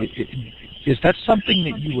is that something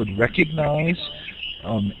that you would recognize?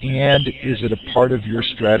 And is it a part of your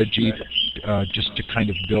strategy just to kind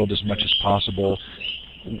of build as much as possible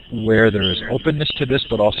where there is openness to this,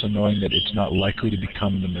 but also knowing that it's not likely to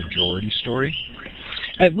become the majority story?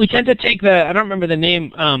 We tend to take I don't remember the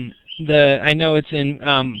name, I know it's in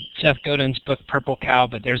Seth Godin's book Purple Cow,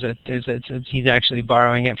 but he's actually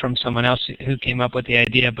borrowing it from someone else who came up with the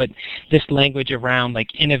idea, but this language around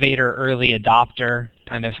like innovator, early adopter,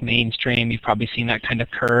 kind of mainstream, you've probably seen that kind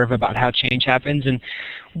of curve about how change happens, and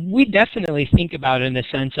we definitely think about it in the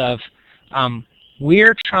sense of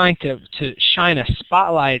we're trying to shine a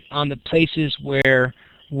spotlight on the places where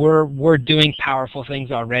we're doing powerful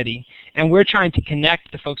things already, and we're trying to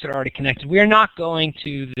connect the folks that are already connected. We're not going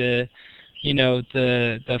to the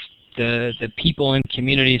people in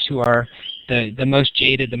communities who are the most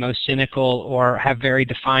jaded, the most cynical, or have very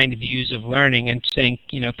defined views of learning and saying,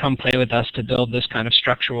 come play with us to build this kind of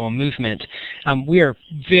structural movement. We are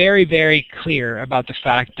very, very clear about the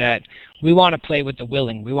fact that we want to play with the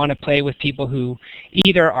willing. We want to play with people who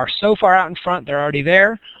either are so far out in front, they're already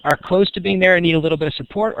there, are close to being there and need a little bit of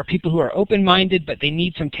support, or people who are open-minded but they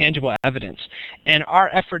need some tangible evidence. And our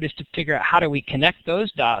effort is to figure out how do we connect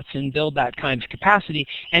those dots and build that kind of capacity.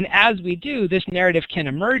 And as we do, this narrative can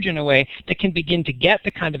emerge in a way that can begin to get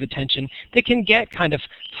the kind of attention that can get kind of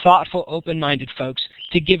thoughtful, open-minded folks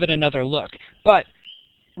to give it another look. But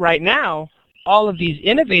right now, all of these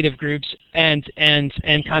innovative groups and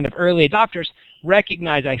kind of early adopters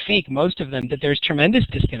recognize, I think, most of them, that there's tremendous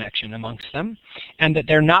disconnection amongst them, and that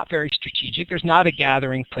they're not very strategic. There's not a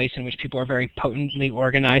gathering place in which people are very potently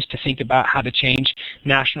organized to think about how to change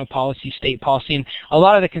national policy, state policy, and a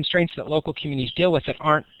lot of the constraints that local communities deal with that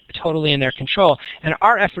aren't totally in their control. And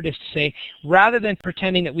our effort is to say, rather than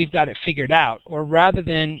pretending that we've got it figured out, or rather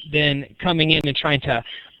than coming in and trying to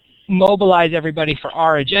mobilize everybody for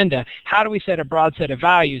our agenda, how do we set a broad set of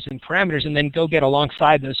values and parameters and then go get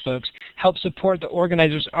alongside those folks, help support the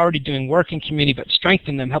organizers already doing work in community, but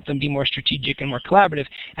strengthen them, help them be more strategic and more collaborative,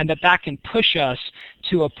 and that can push us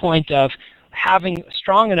to a point of having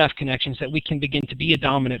strong enough connections that we can begin to be a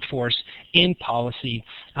dominant force in policy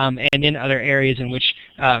and in other areas in which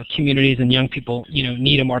communities and young people,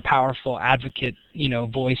 need a more powerful advocate,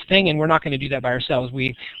 voice thing. And we're not going to do that by ourselves.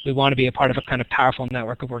 We want to be a part of a kind of powerful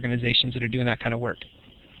network of organizations that are doing that kind of work.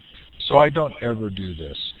 So I don't ever do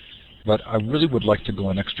this, but I really would like to go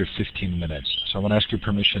an extra 15 minutes. So I want to ask your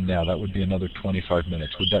permission now. That would be another 25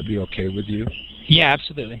 minutes. Would that be okay with you? Yeah,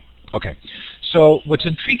 absolutely. Okay, so what's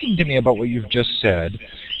intriguing to me about what you've just said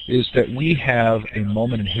is that we have a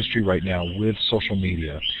moment in history right now with social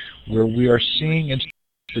media where we are seeing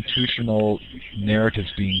institutional narratives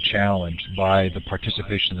being challenged by the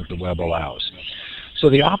participation that the web allows. So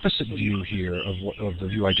the opposite view here of the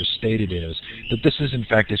view I just stated is that this is in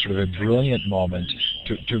fact a sort of a brilliant moment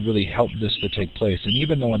to really help this to take place. And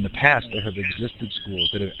even though in the past there have existed schools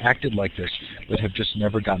that have acted like this but have just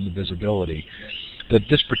never gotten the visibility, that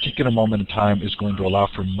this particular moment in time is going to allow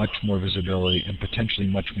for much more visibility and potentially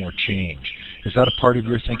much more change. Is that a part of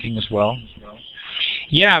your thinking as well?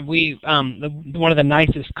 Yeah, one of the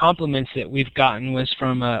nicest compliments that we've gotten was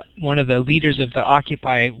from one of the leaders of the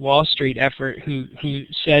Occupy Wall Street effort who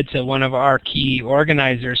said to one of our key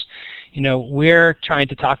organizers, we're trying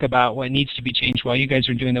to talk about what needs to be changed while you guys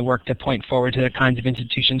are doing the work to point forward to the kinds of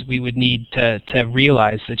institutions we would need to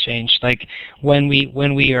realize the change. Like when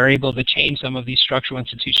we are able to change some of these structural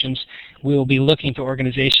institutions, we will be looking to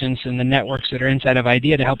organizations and the networks that are inside of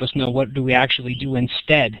IDEA to help us know what do we actually do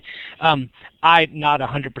instead. I'm not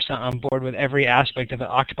 100% on board with every aspect of the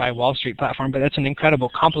Occupy Wall Street platform, but that's an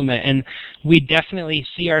incredible compliment, and we definitely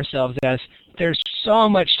see ourselves as there's so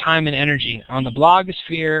much time and energy on the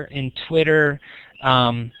blogosphere, in Twitter,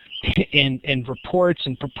 in reports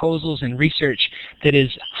and proposals and research that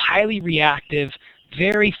is highly reactive,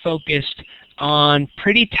 very focused on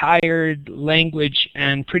pretty tired language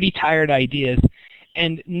and pretty tired ideas,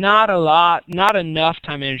 and not enough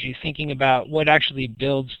time and energy thinking about what actually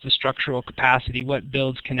builds the structural capacity, what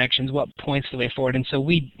builds connections, what points the way forward. And so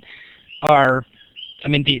we are,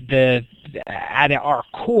 at our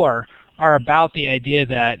core, are about the idea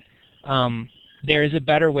that there is a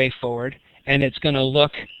better way forward, and it's going to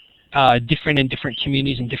look different in different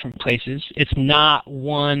communities and different places. It's not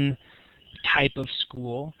one type of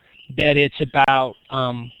school, that it's about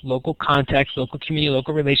local context, local community,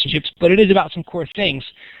 local relationships, but it is about some core things.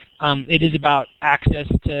 It is about access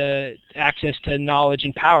to knowledge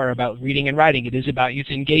and power, about reading and writing. It is about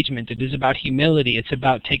youth engagement. It is about humility. It's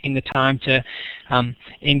about taking the time to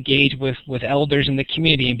engage with elders in the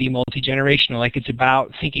community and be multi-generational. Like, it's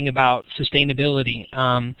about thinking about sustainability.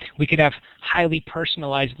 We could have highly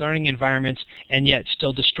personalized learning environments and yet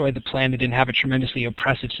still destroy the planet and have a tremendously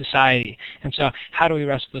oppressive society. And so how do we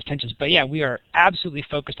wrestle those tensions? But yeah, we are absolutely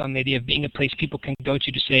focused on the idea of being a place people can go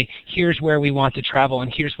to say, here's where we want to travel,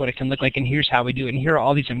 and here's what it can look like, and here's how we do it, and here are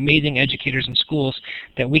all these amazing educators and schools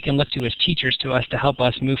that we can look to as teachers to us to help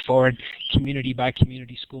us move forward community by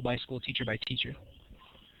community, school by school, teacher by teacher.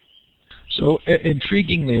 So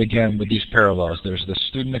intriguingly, again, with these parallels, there's the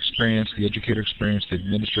student experience, the educator experience, the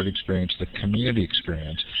administrative experience, the community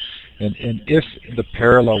experience. And if the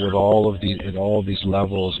parallel with all of these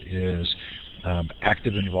levels is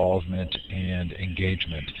active involvement and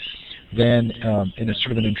engagement, then in a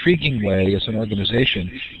sort of an intriguing way, as an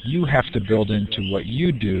organization, you have to build into what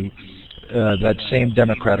you do that same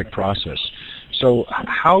democratic process. So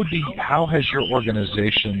how has your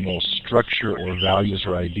organizational structure or values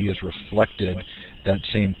or ideas reflected that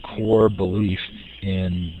same core belief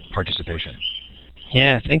in participation?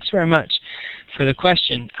 Yeah, thanks very much for the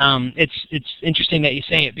question. It's interesting that you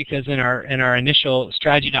say it, because in our initial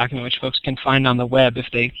strategy document, which folks can find on the web, if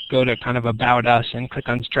they go to kind of About Us and click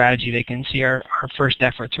on strategy, they can see our first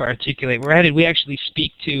effort to articulate where we're headed. We actually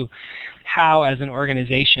speak to how, as an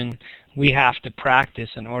organization, we have to practice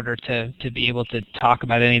in order to be able to talk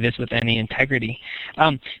about any of this with any integrity.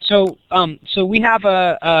 So we have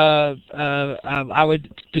I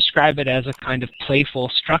would describe it as a kind of playful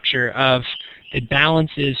structure that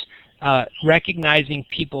balances recognizing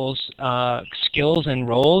people's skills and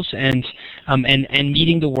roles and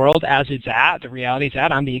meeting the world as it's at, the reality is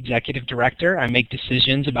at. I'm the executive director. I make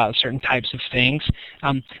decisions about certain types of things,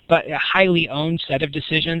 but a highly owned set of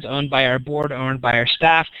decisions, owned by our board, owned by our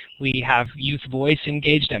staff. We have youth voice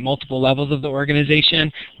engaged at multiple levels of the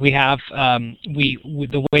organization. We have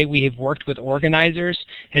the way we have worked with organizers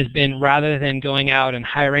has been, rather than going out and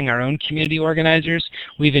hiring our own community organizers,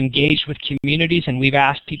 we've engaged with communities and we've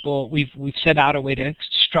asked people, we've set out a way to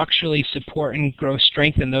structurally support and grow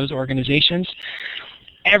strength in those organizations.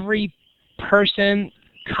 Every person,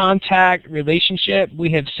 contact, relationship,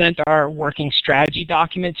 we have sent our working strategy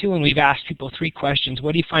document to, and we've asked people 3 questions.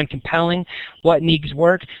 What do you find compelling? What needs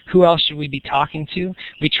work? Who else should we be talking to?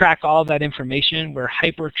 We track all of that information. We're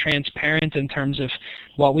hyper transparent in terms of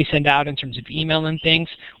what we send out in terms of email and things.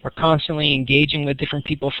 We're constantly engaging with different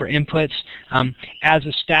people for inputs. As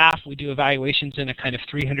a staff, we do evaluations in a kind of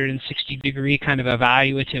 360-degree kind of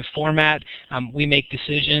evaluative format. We make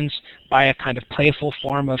decisions by a kind of playful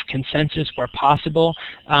form of consensus where possible.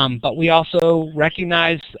 But we also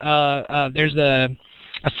recognize there's a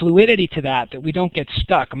fluidity to that we don't get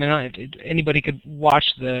stuck. I mean, anybody could watch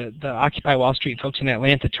the Occupy Wall Street folks in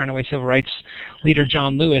Atlanta turn away civil rights leader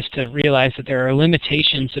John Lewis to realize that there are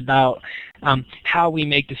limitations about how we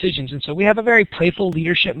make decisions. And so we have a very playful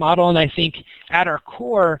leadership model, and I think at our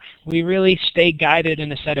core, we really stay guided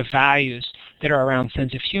in a set of values that are around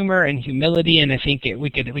sense of humor and humility, and I think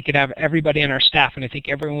we could have everybody on our staff, and I think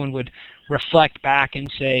everyone would reflect back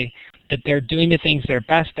and say that they're doing the things they're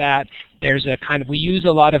best at. There's a kind of, we use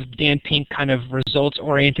a lot of Dan Pink kind of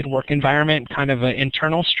results-oriented work environment, kind of an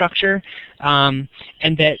internal structure, and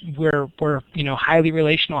that we're highly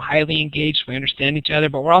relational, highly engaged. We understand each other,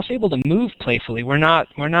 but we're also able to move playfully. We're not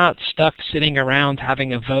stuck sitting around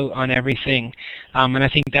having a vote on everything, and I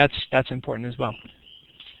think that's important as well.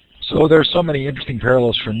 So there's so many interesting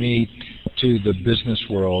parallels for me to the business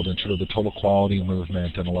world and sort of the total quality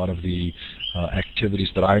movement and a lot of the activities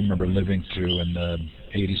that I remember living through in the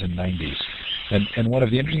 80s and 90s. And one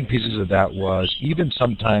of the interesting pieces of that was even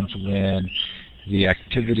sometimes when the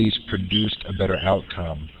activities produced a better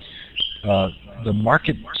outcome, the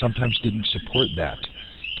market sometimes didn't support that.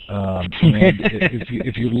 And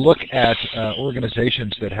if you look at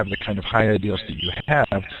organizations that have the kind of high ideals that you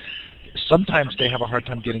have, sometimes they have a hard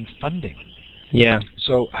time getting funding. Yeah.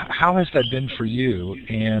 So how has that been for you?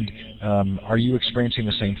 And are you experiencing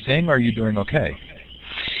the same thing, or are you doing okay?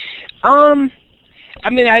 I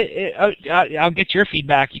mean, I'll get your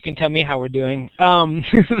feedback. You can tell me how we're doing. I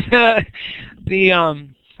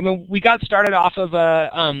mean, we got started off of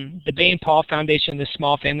the Bain Paul Foundation, the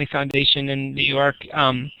small family foundation in New York,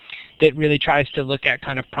 that really tries to look at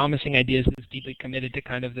kind of promising ideas and is deeply committed to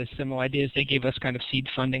kind of the similar ideas. They gave us kind of seed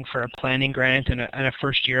funding for a planning grant and a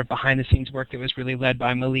first year of behind-the-scenes work that was really led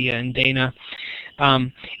by Malia and Dana.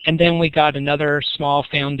 And then we got another small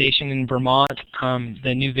foundation in Vermont,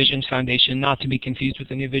 the New Visions Foundation, not to be confused with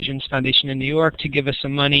the New Visions Foundation in New York, to give us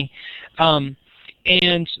some money.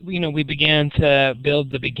 And we began to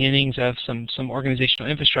build the beginnings of some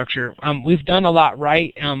organizational infrastructure. We've done a lot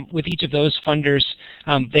right with each of those funders.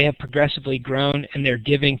 They have progressively grown, and they're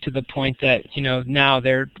giving to the point that now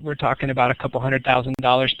we're talking about a couple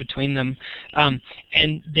 $100,000 between them,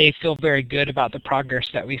 and they feel very good about the progress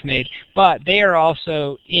that we've made. But they are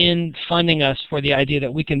also in funding us for the idea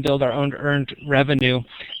that we can build our own earned revenue,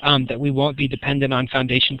 that we won't be dependent on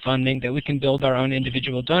foundation funding, that we can build our own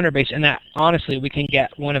individual donor base, and that honestly we can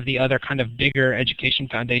get one of the other kind of bigger education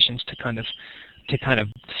foundations to kind of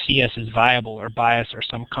see us as viable, or buy us, or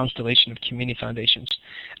some constellation of community foundations.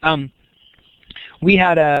 We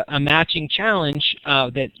had a matching challenge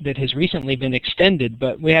that has recently been extended,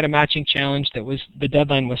 but we had a matching challenge that the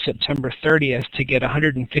deadline was September 30th to get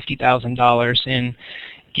 $150,000 in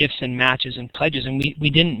gifts and matches and pledges, and we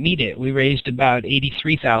didn't meet it. We raised about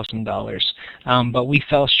 $83,000, but we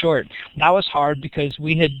fell short. That was hard because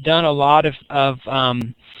we had done a lot of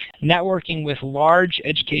networking with large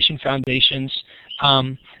education foundations,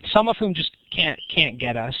 some of whom just can't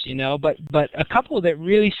get us, but a couple that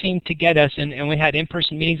really seemed to get us, and we had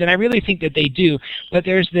in-person meetings, and I really think that they do. But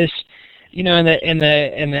there's this, in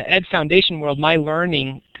the Ed Foundation world, my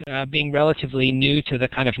learning, being relatively new to the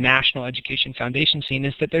kind of national education foundation scene,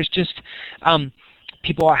 is that there's just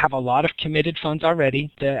people have a lot of committed funds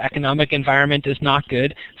already. The economic environment is not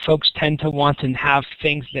good. Folks tend to want to have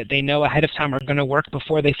things that they know ahead of time are going to work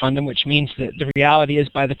before they fund them, which means that the reality is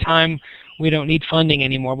by the time we don't need funding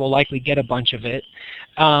anymore, we'll likely get a bunch of it.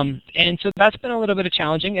 And so that's been a little bit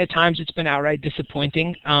challenging. At times it's been outright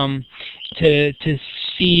disappointing to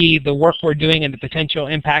see the work we're doing and the potential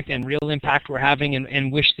impact and real impact we're having,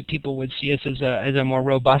 and wish that people would see us as a more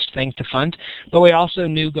robust thing to fund. But we also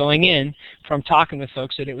knew going in from talking with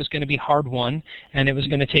folks that it was going to be hard won, and it was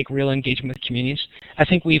going to take real engagement with communities. I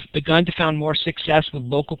think we've begun to find more success with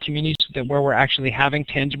local communities where we're actually having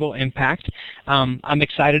tangible impact. I'm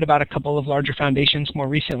excited about a couple of larger foundations more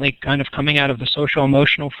recently kind of coming out of the social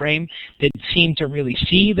emotional frame that seem to really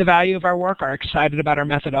see the value of our work, are excited about our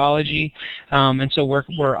methodology, and so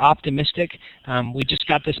we're optimistic. We just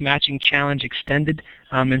got this matching challenge extended,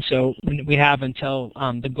 and so we have until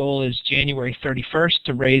the goal is January 31st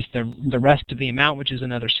to raise the rest of the amount, which is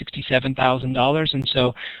another $67,000. And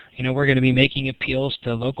so, we're going to be making appeals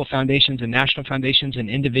to local foundations and national foundations and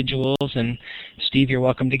individuals. And Steve, you're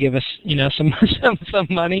welcome to give us, some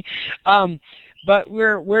money. But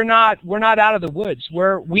we're not out of the woods.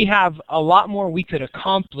 We have a lot more we could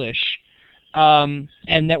accomplish, and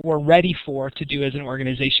that we're ready to do as an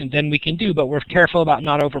organization than we can do, but we're careful about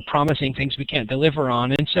not over-promising things we can't deliver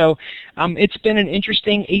on. And so it's been an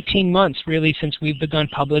interesting 18 months, really, since we've begun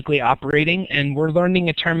publicly operating, and we're learning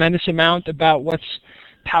a tremendous amount about what's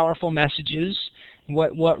powerful messages,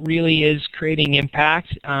 what really is creating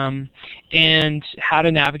impact, and how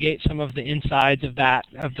to navigate some of the insides of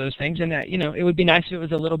those things. And it would be nice if it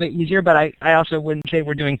was a little bit easier, but I also wouldn't say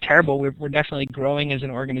we're doing terrible. We're definitely growing as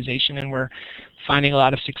an organization, and we're finding a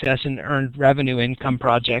lot of success in earned revenue income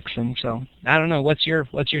projects. And so I don't know, what's your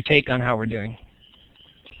take on how we're doing?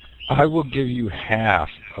 I will give you half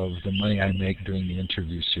of the money I make doing the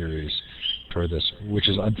interview series for this, which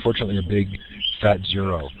is unfortunately a big fat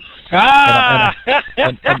zero. Ah!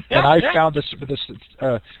 And I found this.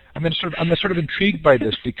 I'm sort of intrigued by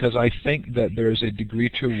this because I think that there is a degree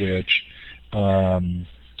to which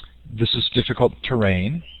this is difficult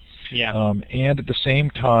terrain. Yeah. And at the same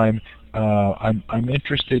time, I'm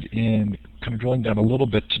interested in kind of drilling down a little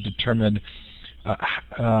bit to determine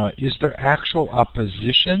is there actual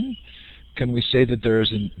opposition? Can we say that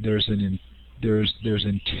there's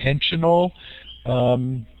intentional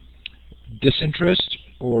disinterest,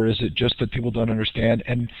 or is it just that people don't understand?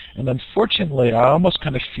 And unfortunately, I almost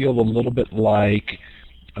kind of feel a little bit like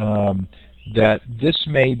that this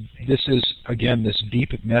is again this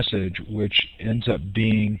deep message, which ends up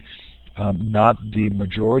being not the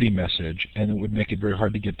majority message, and it would make it very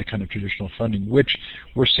hard to get the kind of traditional funding, which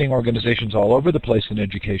we're seeing organizations all over the place in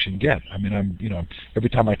education get. I mean, every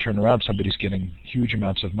time I turn around, somebody's getting huge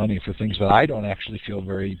amounts of money for things that I don't actually feel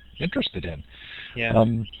very interested in. Yeah.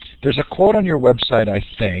 There's a quote on your website, I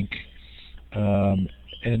think, and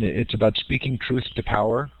it's about speaking truth to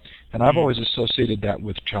power, and I've always associated that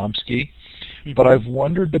with Chomsky. But I've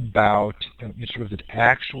wondered about sort of the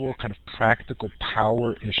actual kind of practical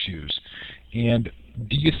power issues. And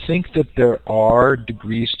do you think that there are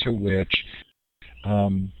degrees to which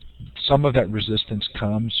some of that resistance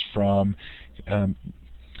comes from, I'm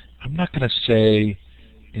not going to say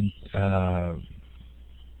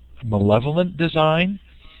malevolent design,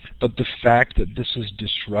 but the fact that this is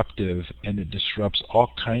disruptive, and it disrupts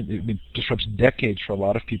disrupts decades for a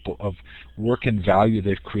lot of people of work and value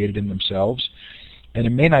they've created in themselves, and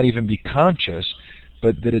it may not even be conscious,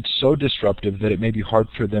 but that it's so disruptive that it may be hard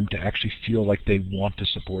for them to actually feel like they want to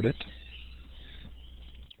support it?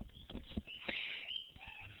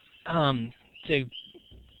 It's a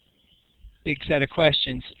big set of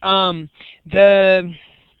questions.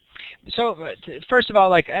 So first of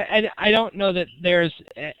all, I don't know that there's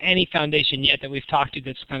any foundation yet that we've talked to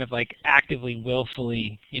that's kind of like actively,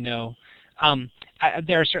 willfully, there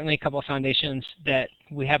are certainly a couple of foundations that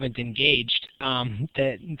we haven't engaged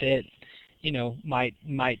that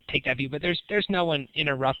might take that view, but there's no one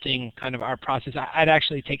interrupting kind of our process. I'd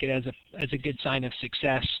actually take it as a good sign of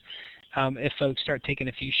success. If folks start taking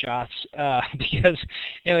a few shots, because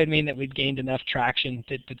it would mean that we'd gained enough traction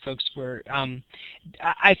that folks were.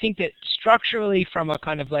 I think that structurally, from a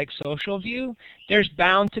kind of like social view, there's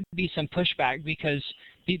bound to be some pushback, because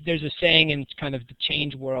there's a saying in kind of the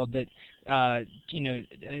change world that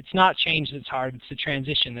it's not change that's hard; it's the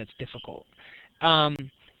transition that's difficult. What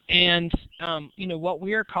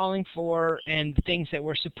we're calling for and the things that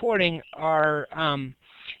we're supporting are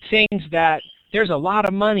things that. There's a lot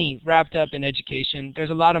of money wrapped up in education. There's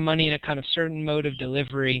a lot of money in a kind of certain mode of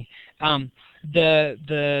delivery. There's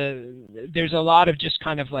a lot of just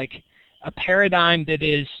kind of like a paradigm that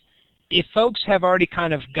is, if folks have already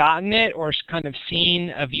kind of gotten it or kind of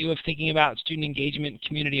seen a view of thinking about student engagement and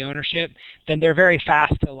community ownership, then they're very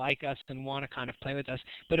fast to like us and want to kind of play with us.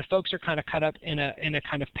 But if folks are kind of caught up in a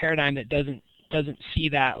kind of paradigm that doesn't doesn't see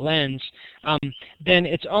that lens, then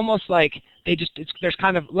it's almost like there's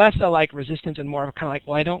kind of less a like resistance and more of kind of like,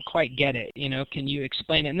 well, I don't quite get it. Can you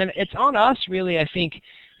explain it? And then it's on us, really, I think,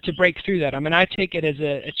 to break through that. I mean, I take it as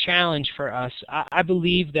a challenge for us. I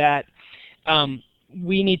believe that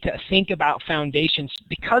we need to think about foundations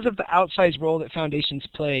because of the outsized role that foundations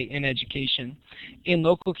play in education, in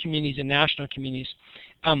local communities and national communities.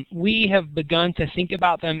 We have begun to think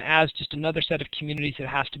about them as just another set of communities that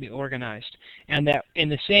has to be organized. And that in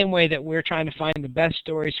the same way that we're trying to find the best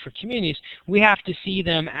stories for communities, we have to see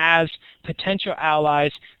them as potential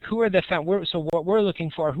allies. So what we're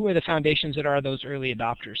looking for, who are the foundations that are those early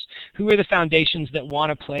adopters? Who are the foundations that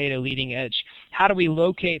want to play at a leading edge? How do we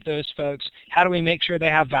locate those folks? How do we make sure they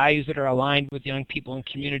have values that are aligned with young people and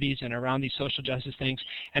communities and around these social justice things?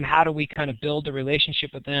 And how do we kind of build a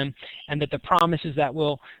relationship with them? And that the promise is that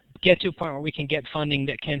we'll get to a point where we can get funding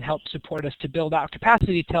that can help support us to build out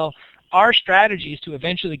capacity till our strategy is to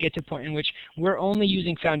eventually get to a point in which we're only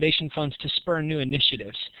using foundation funds to spur new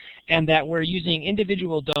initiatives, and that we're using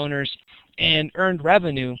individual donors and earned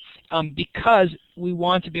revenue because we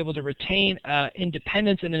want to be able to retain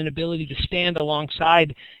independence and an ability to stand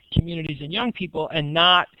alongside communities and young people and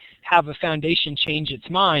not have a foundation change its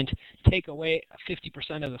mind, take away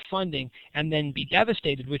 50% of the funding, and then be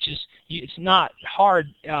devastated, which is, it's not hard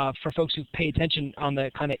for folks who pay attention on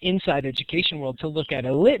the kind of inside education world to look at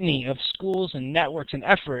a litany of schools and networks and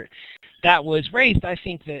effort that was raised. I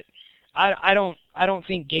think that I don't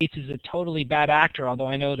think Gates is a totally bad actor, although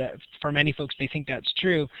I know that for many folks they think that's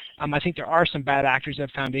true. I think there are some bad actors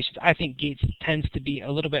at foundations. I think Gates tends to be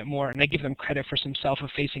a little bit more, and I give them credit for some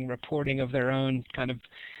self-effacing reporting of their own kind of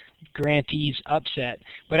grantees upset,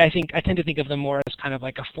 but I tend to think of them more as kind of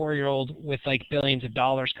like a 4-year-old with like billions of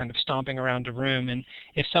dollars kind of stomping around a room. And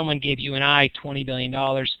if someone gave you and I $20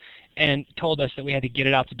 billion and told us that we had to get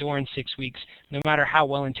it out the door in 6 weeks, no matter how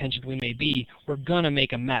well-intentioned we may be, we're gonna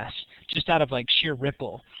make a mess just out of like sheer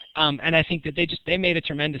ripple. And I think that they made a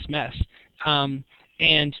tremendous mess. And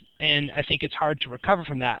I think it's hard to recover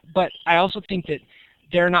from that. But I also think that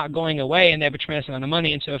they're not going away, and they have a tremendous amount of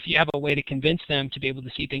money. And so if you have a way to convince them to be able to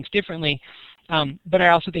see things differently, but I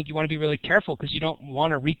also think you want to be really careful because you don't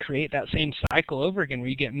want to recreate that same cycle over again where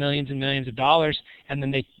you get millions and millions of dollars and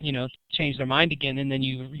then they change their mind again, and then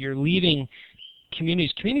you're leaving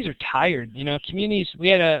communities. Communities are tired. Communities. We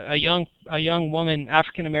had a young woman,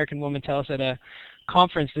 African American woman, tell us at a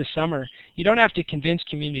conference this summer, you don't have to convince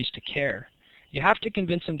communities to care. You have to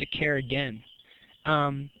convince them to care again.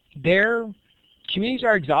 Communities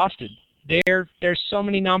are exhausted. There's so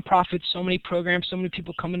many nonprofits, so many programs, so many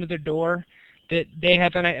people coming to their door that they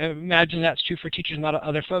have, and I imagine that's true for teachers and a lot of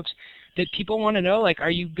other folks, that people want to know, like, are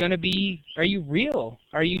you real?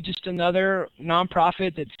 Are you just another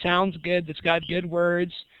nonprofit that sounds good, that's got good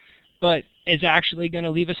words, but is actually going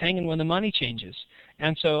to leave us hanging when the money changes?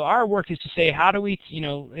 And so our work is to say, how do we,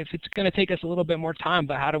 if it's going to take us a little bit more time,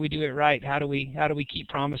 but how do we do it right? How do we keep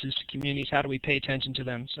promises to communities? How do we pay attention to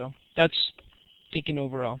them? So that's thinking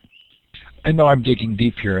overall. I know I'm digging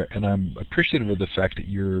deep here, and I'm appreciative of the fact that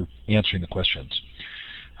you're answering the questions.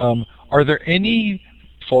 Are there any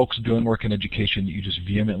folks doing work in education that you just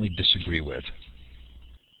vehemently disagree with?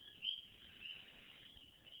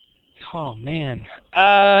 Oh, man.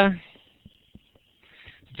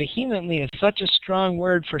 Vehemently is such a strong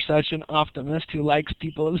word for such an optimist who likes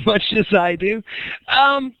people as much as I do.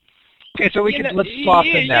 Okay, so let's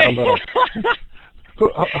soften that a little. Who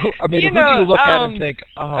do you look at and think,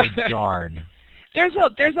 oh, darn? There's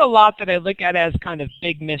a lot that I look at as kind of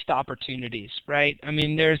big missed opportunities, right? I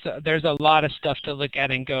mean, there's a lot of stuff to look at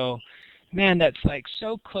and go, man, that's like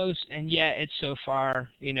so close, and yet it's so far,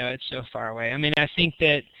 it's so far away. I mean, I think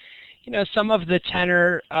that, some of the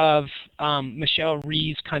tenor of Michelle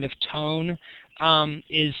Rhee's kind of tone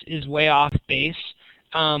is way off base.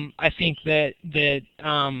 I think that the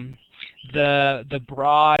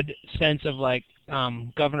broad sense of like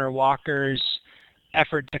Governor Walker's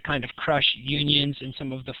effort to kind of crush unions and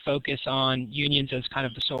some of the focus on unions as kind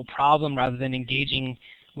of the sole problem rather than engaging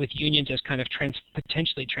with unions as kind of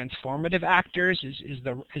potentially transformative actors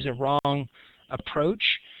is a wrong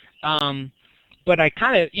approach. But I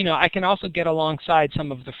kind of, I can also get alongside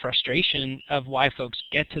some of the frustration of why folks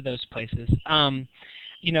get to those places.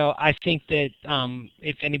 I think that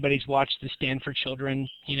if anybody's watched the Stand for Children,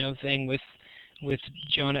 thing with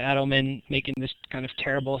Jonah Edelman making this kind of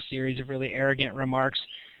terrible series of really arrogant remarks,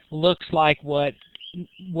 looks like what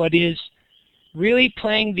is really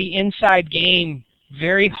playing the inside game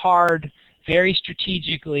very hard, very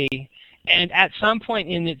strategically, And at some point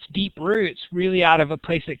in its deep roots, really out of a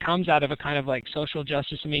place that comes out of a kind of like social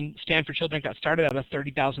justice. I mean, Stand for Children got started out of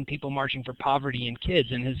 30,000 people marching for poverty and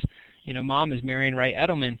kids, and his mom is Marion Wright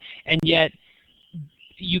Edelman. And yet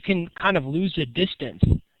you can kind of lose a distance.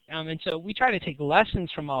 And so we try to take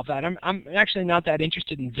lessons from all of that. I'm actually not that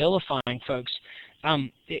interested in vilifying folks.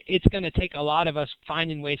 It's going to take a lot of us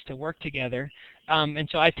finding ways to work together. And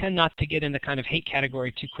so I tend not to get in the kind of hate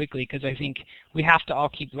category too quickly, because I think we have to all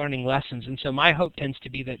keep learning lessons. And so my hope tends to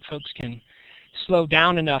be that folks can slow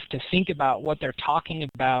down enough to think about what they're talking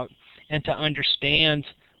about and to understand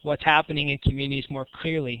what's happening in communities more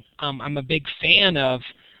clearly. I'm a big fan of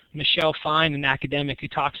Michelle Fine, an academic who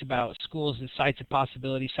talks about schools as sites of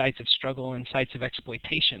possibility, sites of struggle, and sites of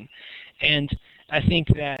exploitation. And I think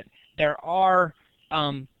that there are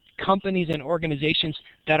companies and organizations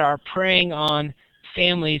that are preying on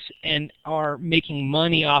families and are making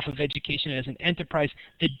money off of education as an enterprise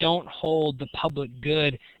that don't hold the public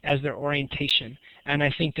good as their orientation. And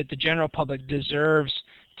I think that the general public deserves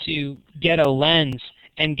to get a lens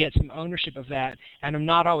and get some ownership of that. And I'm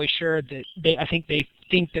not always sure that I think they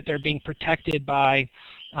think that they're being protected by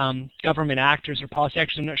government actors or policy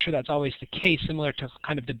actors. I'm not sure that's always the case, similar to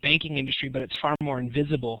kind of the banking industry, but it's far more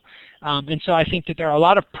invisible. And so I think that there are a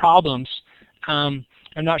lot of problems. I'm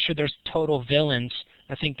not sure there's total villains.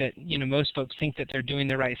 I think that most folks think that they're doing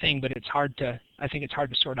the right thing, but I think it's hard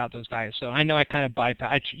to sort out those guys. So I know I kind of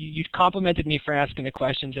bypassed. You complimented me for asking the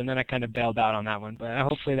questions, and then I kind of bailed out on that one. But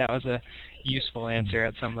hopefully that was a useful answer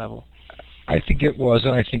at some level. I think it was,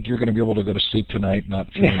 and I think you're going to be able to go to sleep tonight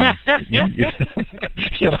not feeling,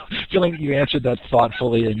 feeling you answered that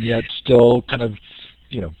thoughtfully and yet still kind of,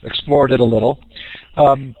 explored it a little.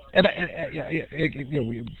 We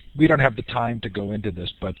don't have the time to go into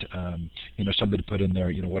this, but somebody put in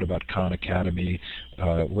there, what about Khan Academy?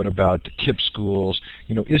 What about KIPP schools?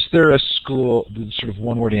 Is there a school? Sort of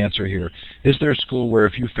one-word answer here. Is there a school where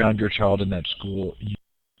if you found your child in that school,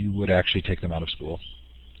 you would actually take them out of school?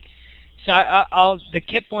 So the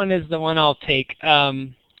KIPP one is the one I'll take.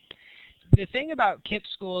 The thing about KIPP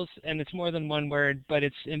schools, and it's more than one word, but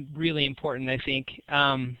it's really important, I think.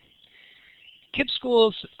 KIPP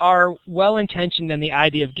schools are well-intentioned in the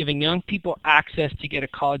idea of giving young people access to get a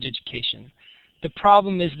college education. The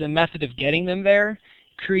problem is the method of getting them there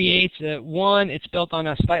creates it's built on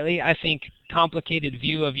a slightly, I think, complicated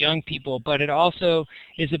view of young people, but it also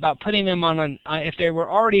is about putting them on if they were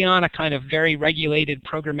already on a kind of very regulated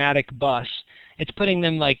programmatic bus, it's putting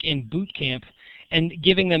them like in boot camp and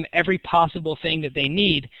giving them every possible thing that they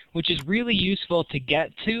need, which is really useful to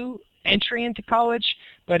get to entry into college,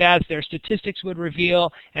 but as their statistics would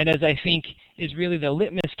reveal, and as I think is really the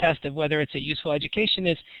litmus test of whether it's a useful education,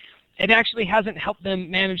 is it actually hasn't helped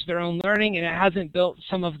them manage their own learning, and it hasn't built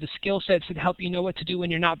some of the skill sets that help you know what to do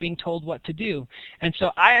when you're not being told what to do. And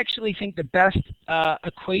so I actually think the best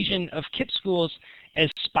equation of KIPP schools, as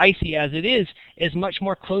spicy as it is much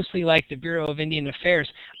more closely like the Bureau of Indian Affairs.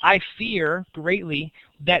 I fear greatly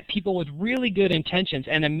that people with really good intentions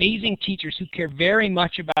and amazing teachers who care very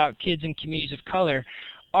much about kids and communities of color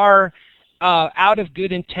are, out of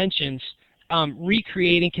good intentions,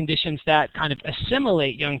 recreating conditions that kind of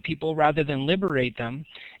assimilate young people rather than liberate them.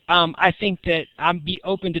 I think that I'd be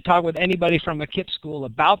open to talk with anybody from a KIPP school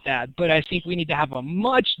about that, but I think we need to have a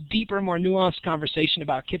much deeper, more nuanced conversation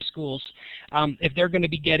about KIPP schools if they're going to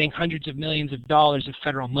be getting hundreds of millions of dollars of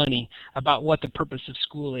federal money about what the purpose of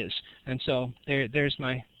school is. And so there's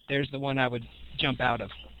the one I would jump out of.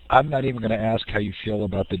 I'm not even going to ask how you feel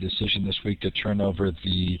about the decision this week to turn over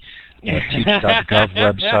the teach.gov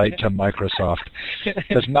website to Microsoft,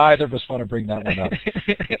 because neither of us want to bring that one up.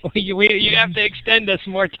 You have to extend us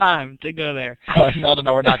more time to go there. No,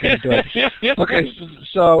 we're not going to do it. Okay,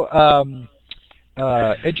 so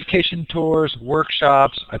education tours,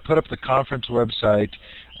 workshops. I put up the conference website.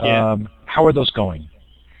 How are those going?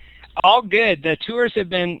 All good. The tours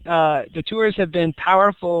have been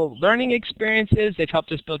powerful learning experiences. They've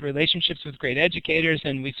helped us build relationships with great educators,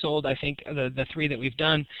 and we've sold, I think, the 3 that we've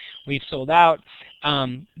done, we've sold out.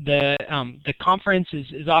 The conference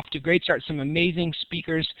is off to a great start. Some amazing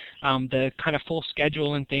speakers. The kind of full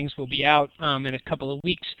schedule and things will be out in a couple of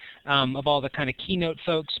weeks of all the kind of keynote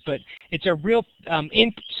folks. But it's a real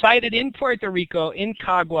cited in Puerto Rico, in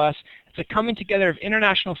Caguas. It's a coming together of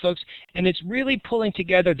international folks, and it's really pulling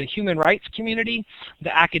together the human rights community,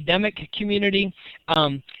 the academic community,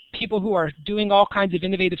 people who are doing all kinds of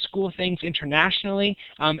innovative school things internationally,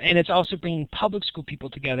 and it's also bringing public school people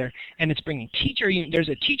together, and it's bringing there's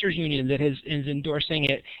a teachers union that is endorsing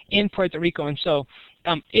it in Puerto Rico, and so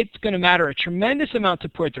it's going to matter a tremendous amount to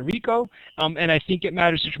Puerto Rico, and I think it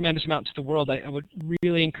matters a tremendous amount to the world. I would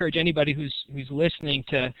really encourage anybody who's listening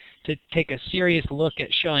to take a serious look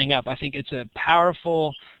at showing up. I think it's a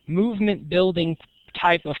powerful movement building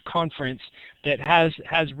type of conference that has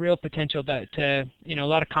real potential to, a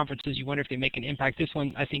lot of conferences you wonder if they make an impact. This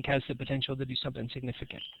one I think has the potential to do something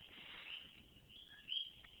significant.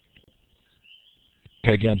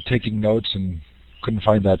 Okay, again, taking notes and couldn't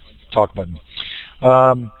find that talk button.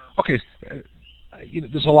 Okay,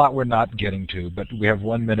 there's a lot we're not getting to, but we have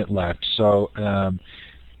 1 minute left. So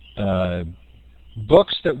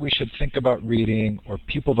books that we should think about reading, or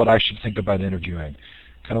people that I should think about interviewing.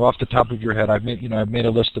 Kind of off the top of your head, I've made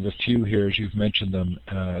a list of a few here as you've mentioned them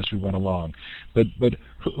as we went along. But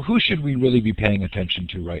who should we really be paying attention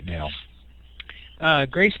to right now?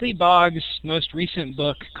 Grace Lee Boggs' most recent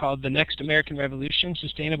book, called The Next American Revolution,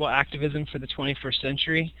 Sustainable Activism for the 21st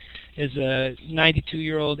Century, is a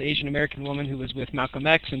 92-year-old Asian American woman who was with Malcolm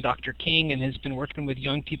X and Dr. King and has been working with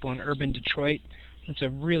young people in urban Detroit. It's a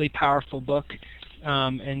really powerful book,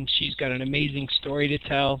 and she's got an amazing story to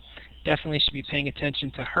tell. Definitely should be paying attention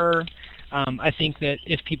to her. I think that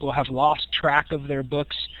if people have lost track of their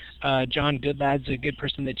books, John Goodlad's a good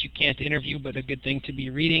person that you can't interview, but a good thing to be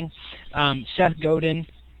reading. Seth Godin,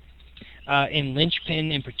 in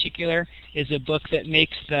Lynchpin in particular, is a book that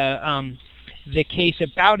makes the case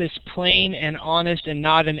about as plain and honest and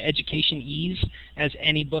not an education ease as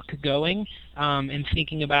any book going, and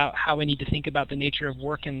thinking about how we need to think about the nature of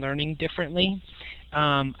work and learning differently.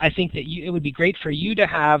 I think that it would be great for you to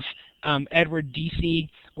have Edward Deasy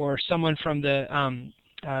or someone from the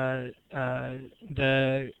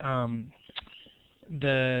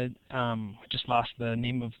just lost the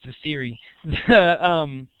name of the theory.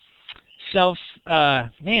 The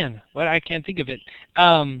I can't think of it.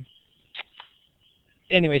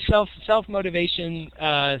 Anyway, self-motivation,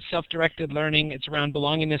 self-directed learning. It's around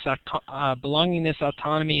belongingness,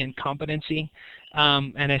 autonomy, and competency.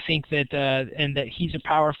 And I think that he's a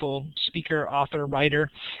powerful speaker, author,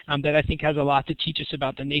 writer that I think has a lot to teach us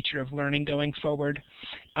about the nature of learning going forward.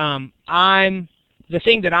 The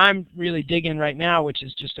thing that I'm really digging right now, which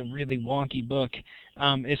is just a really wonky book,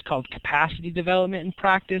 is called Capacity Development in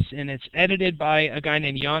Practice, and it's edited by a guy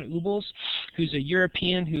named Jan Ubels, who's a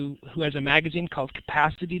European who has a magazine called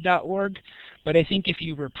Capacity.org. But I think if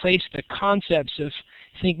you replace the concepts of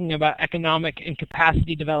thinking about economic and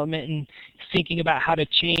capacity development and thinking about how to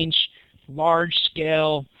change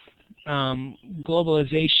large-scale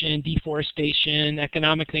globalization, deforestation,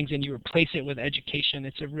 economic things, and you replace it with education,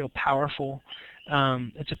 it's a real powerful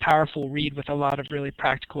read with a lot of really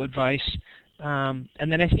practical advice. And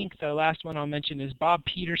then I think the last one I'll mention is Bob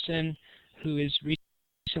Peterson, who is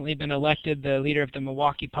recently been elected the leader of the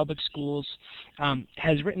Milwaukee Public Schools,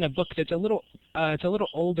 has written a book that's it's a little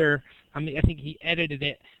older. I think he edited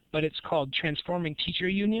it, but it's called Transforming Teacher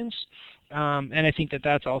Unions. And I think that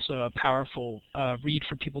that's also a powerful read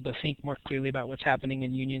for people to think more clearly about what's happening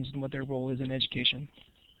in unions and what their role is in education.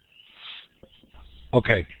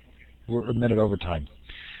 Okay, we're a minute over time.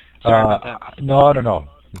 Sorry about that. No.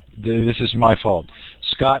 This is my fault.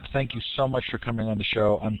 Scott, thank you so much for coming on the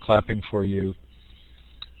show. I'm clapping for you.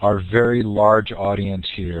 Our very large audience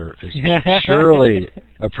here is surely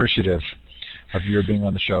appreciative of your being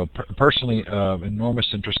on the show. Personally, enormous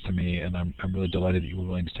interest to me, and I'm really delighted that you were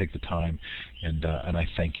willing to take the time, and I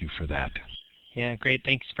thank you for that. Yeah, great.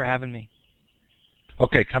 Thanks for having me.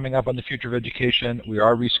 Okay, coming up on the Future of Education, we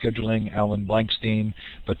are rescheduling Alan Blankstein,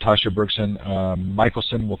 but Tasha Bergson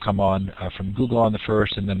Michelson will come on from Google on the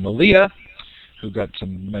 1st, and then Malia, who got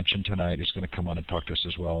some mention tonight, is going to come on and talk to us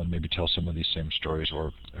as well and maybe tell some of these same stories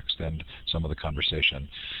or extend some of the conversation.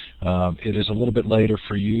 It is a little bit later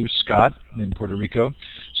for you, Scott, in Puerto Rico,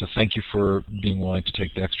 so thank you for being willing to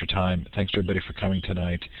take the extra time. Thanks to everybody for coming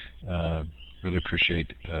tonight. Really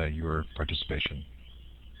appreciate your participation.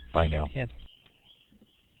 Bye now. Yeah.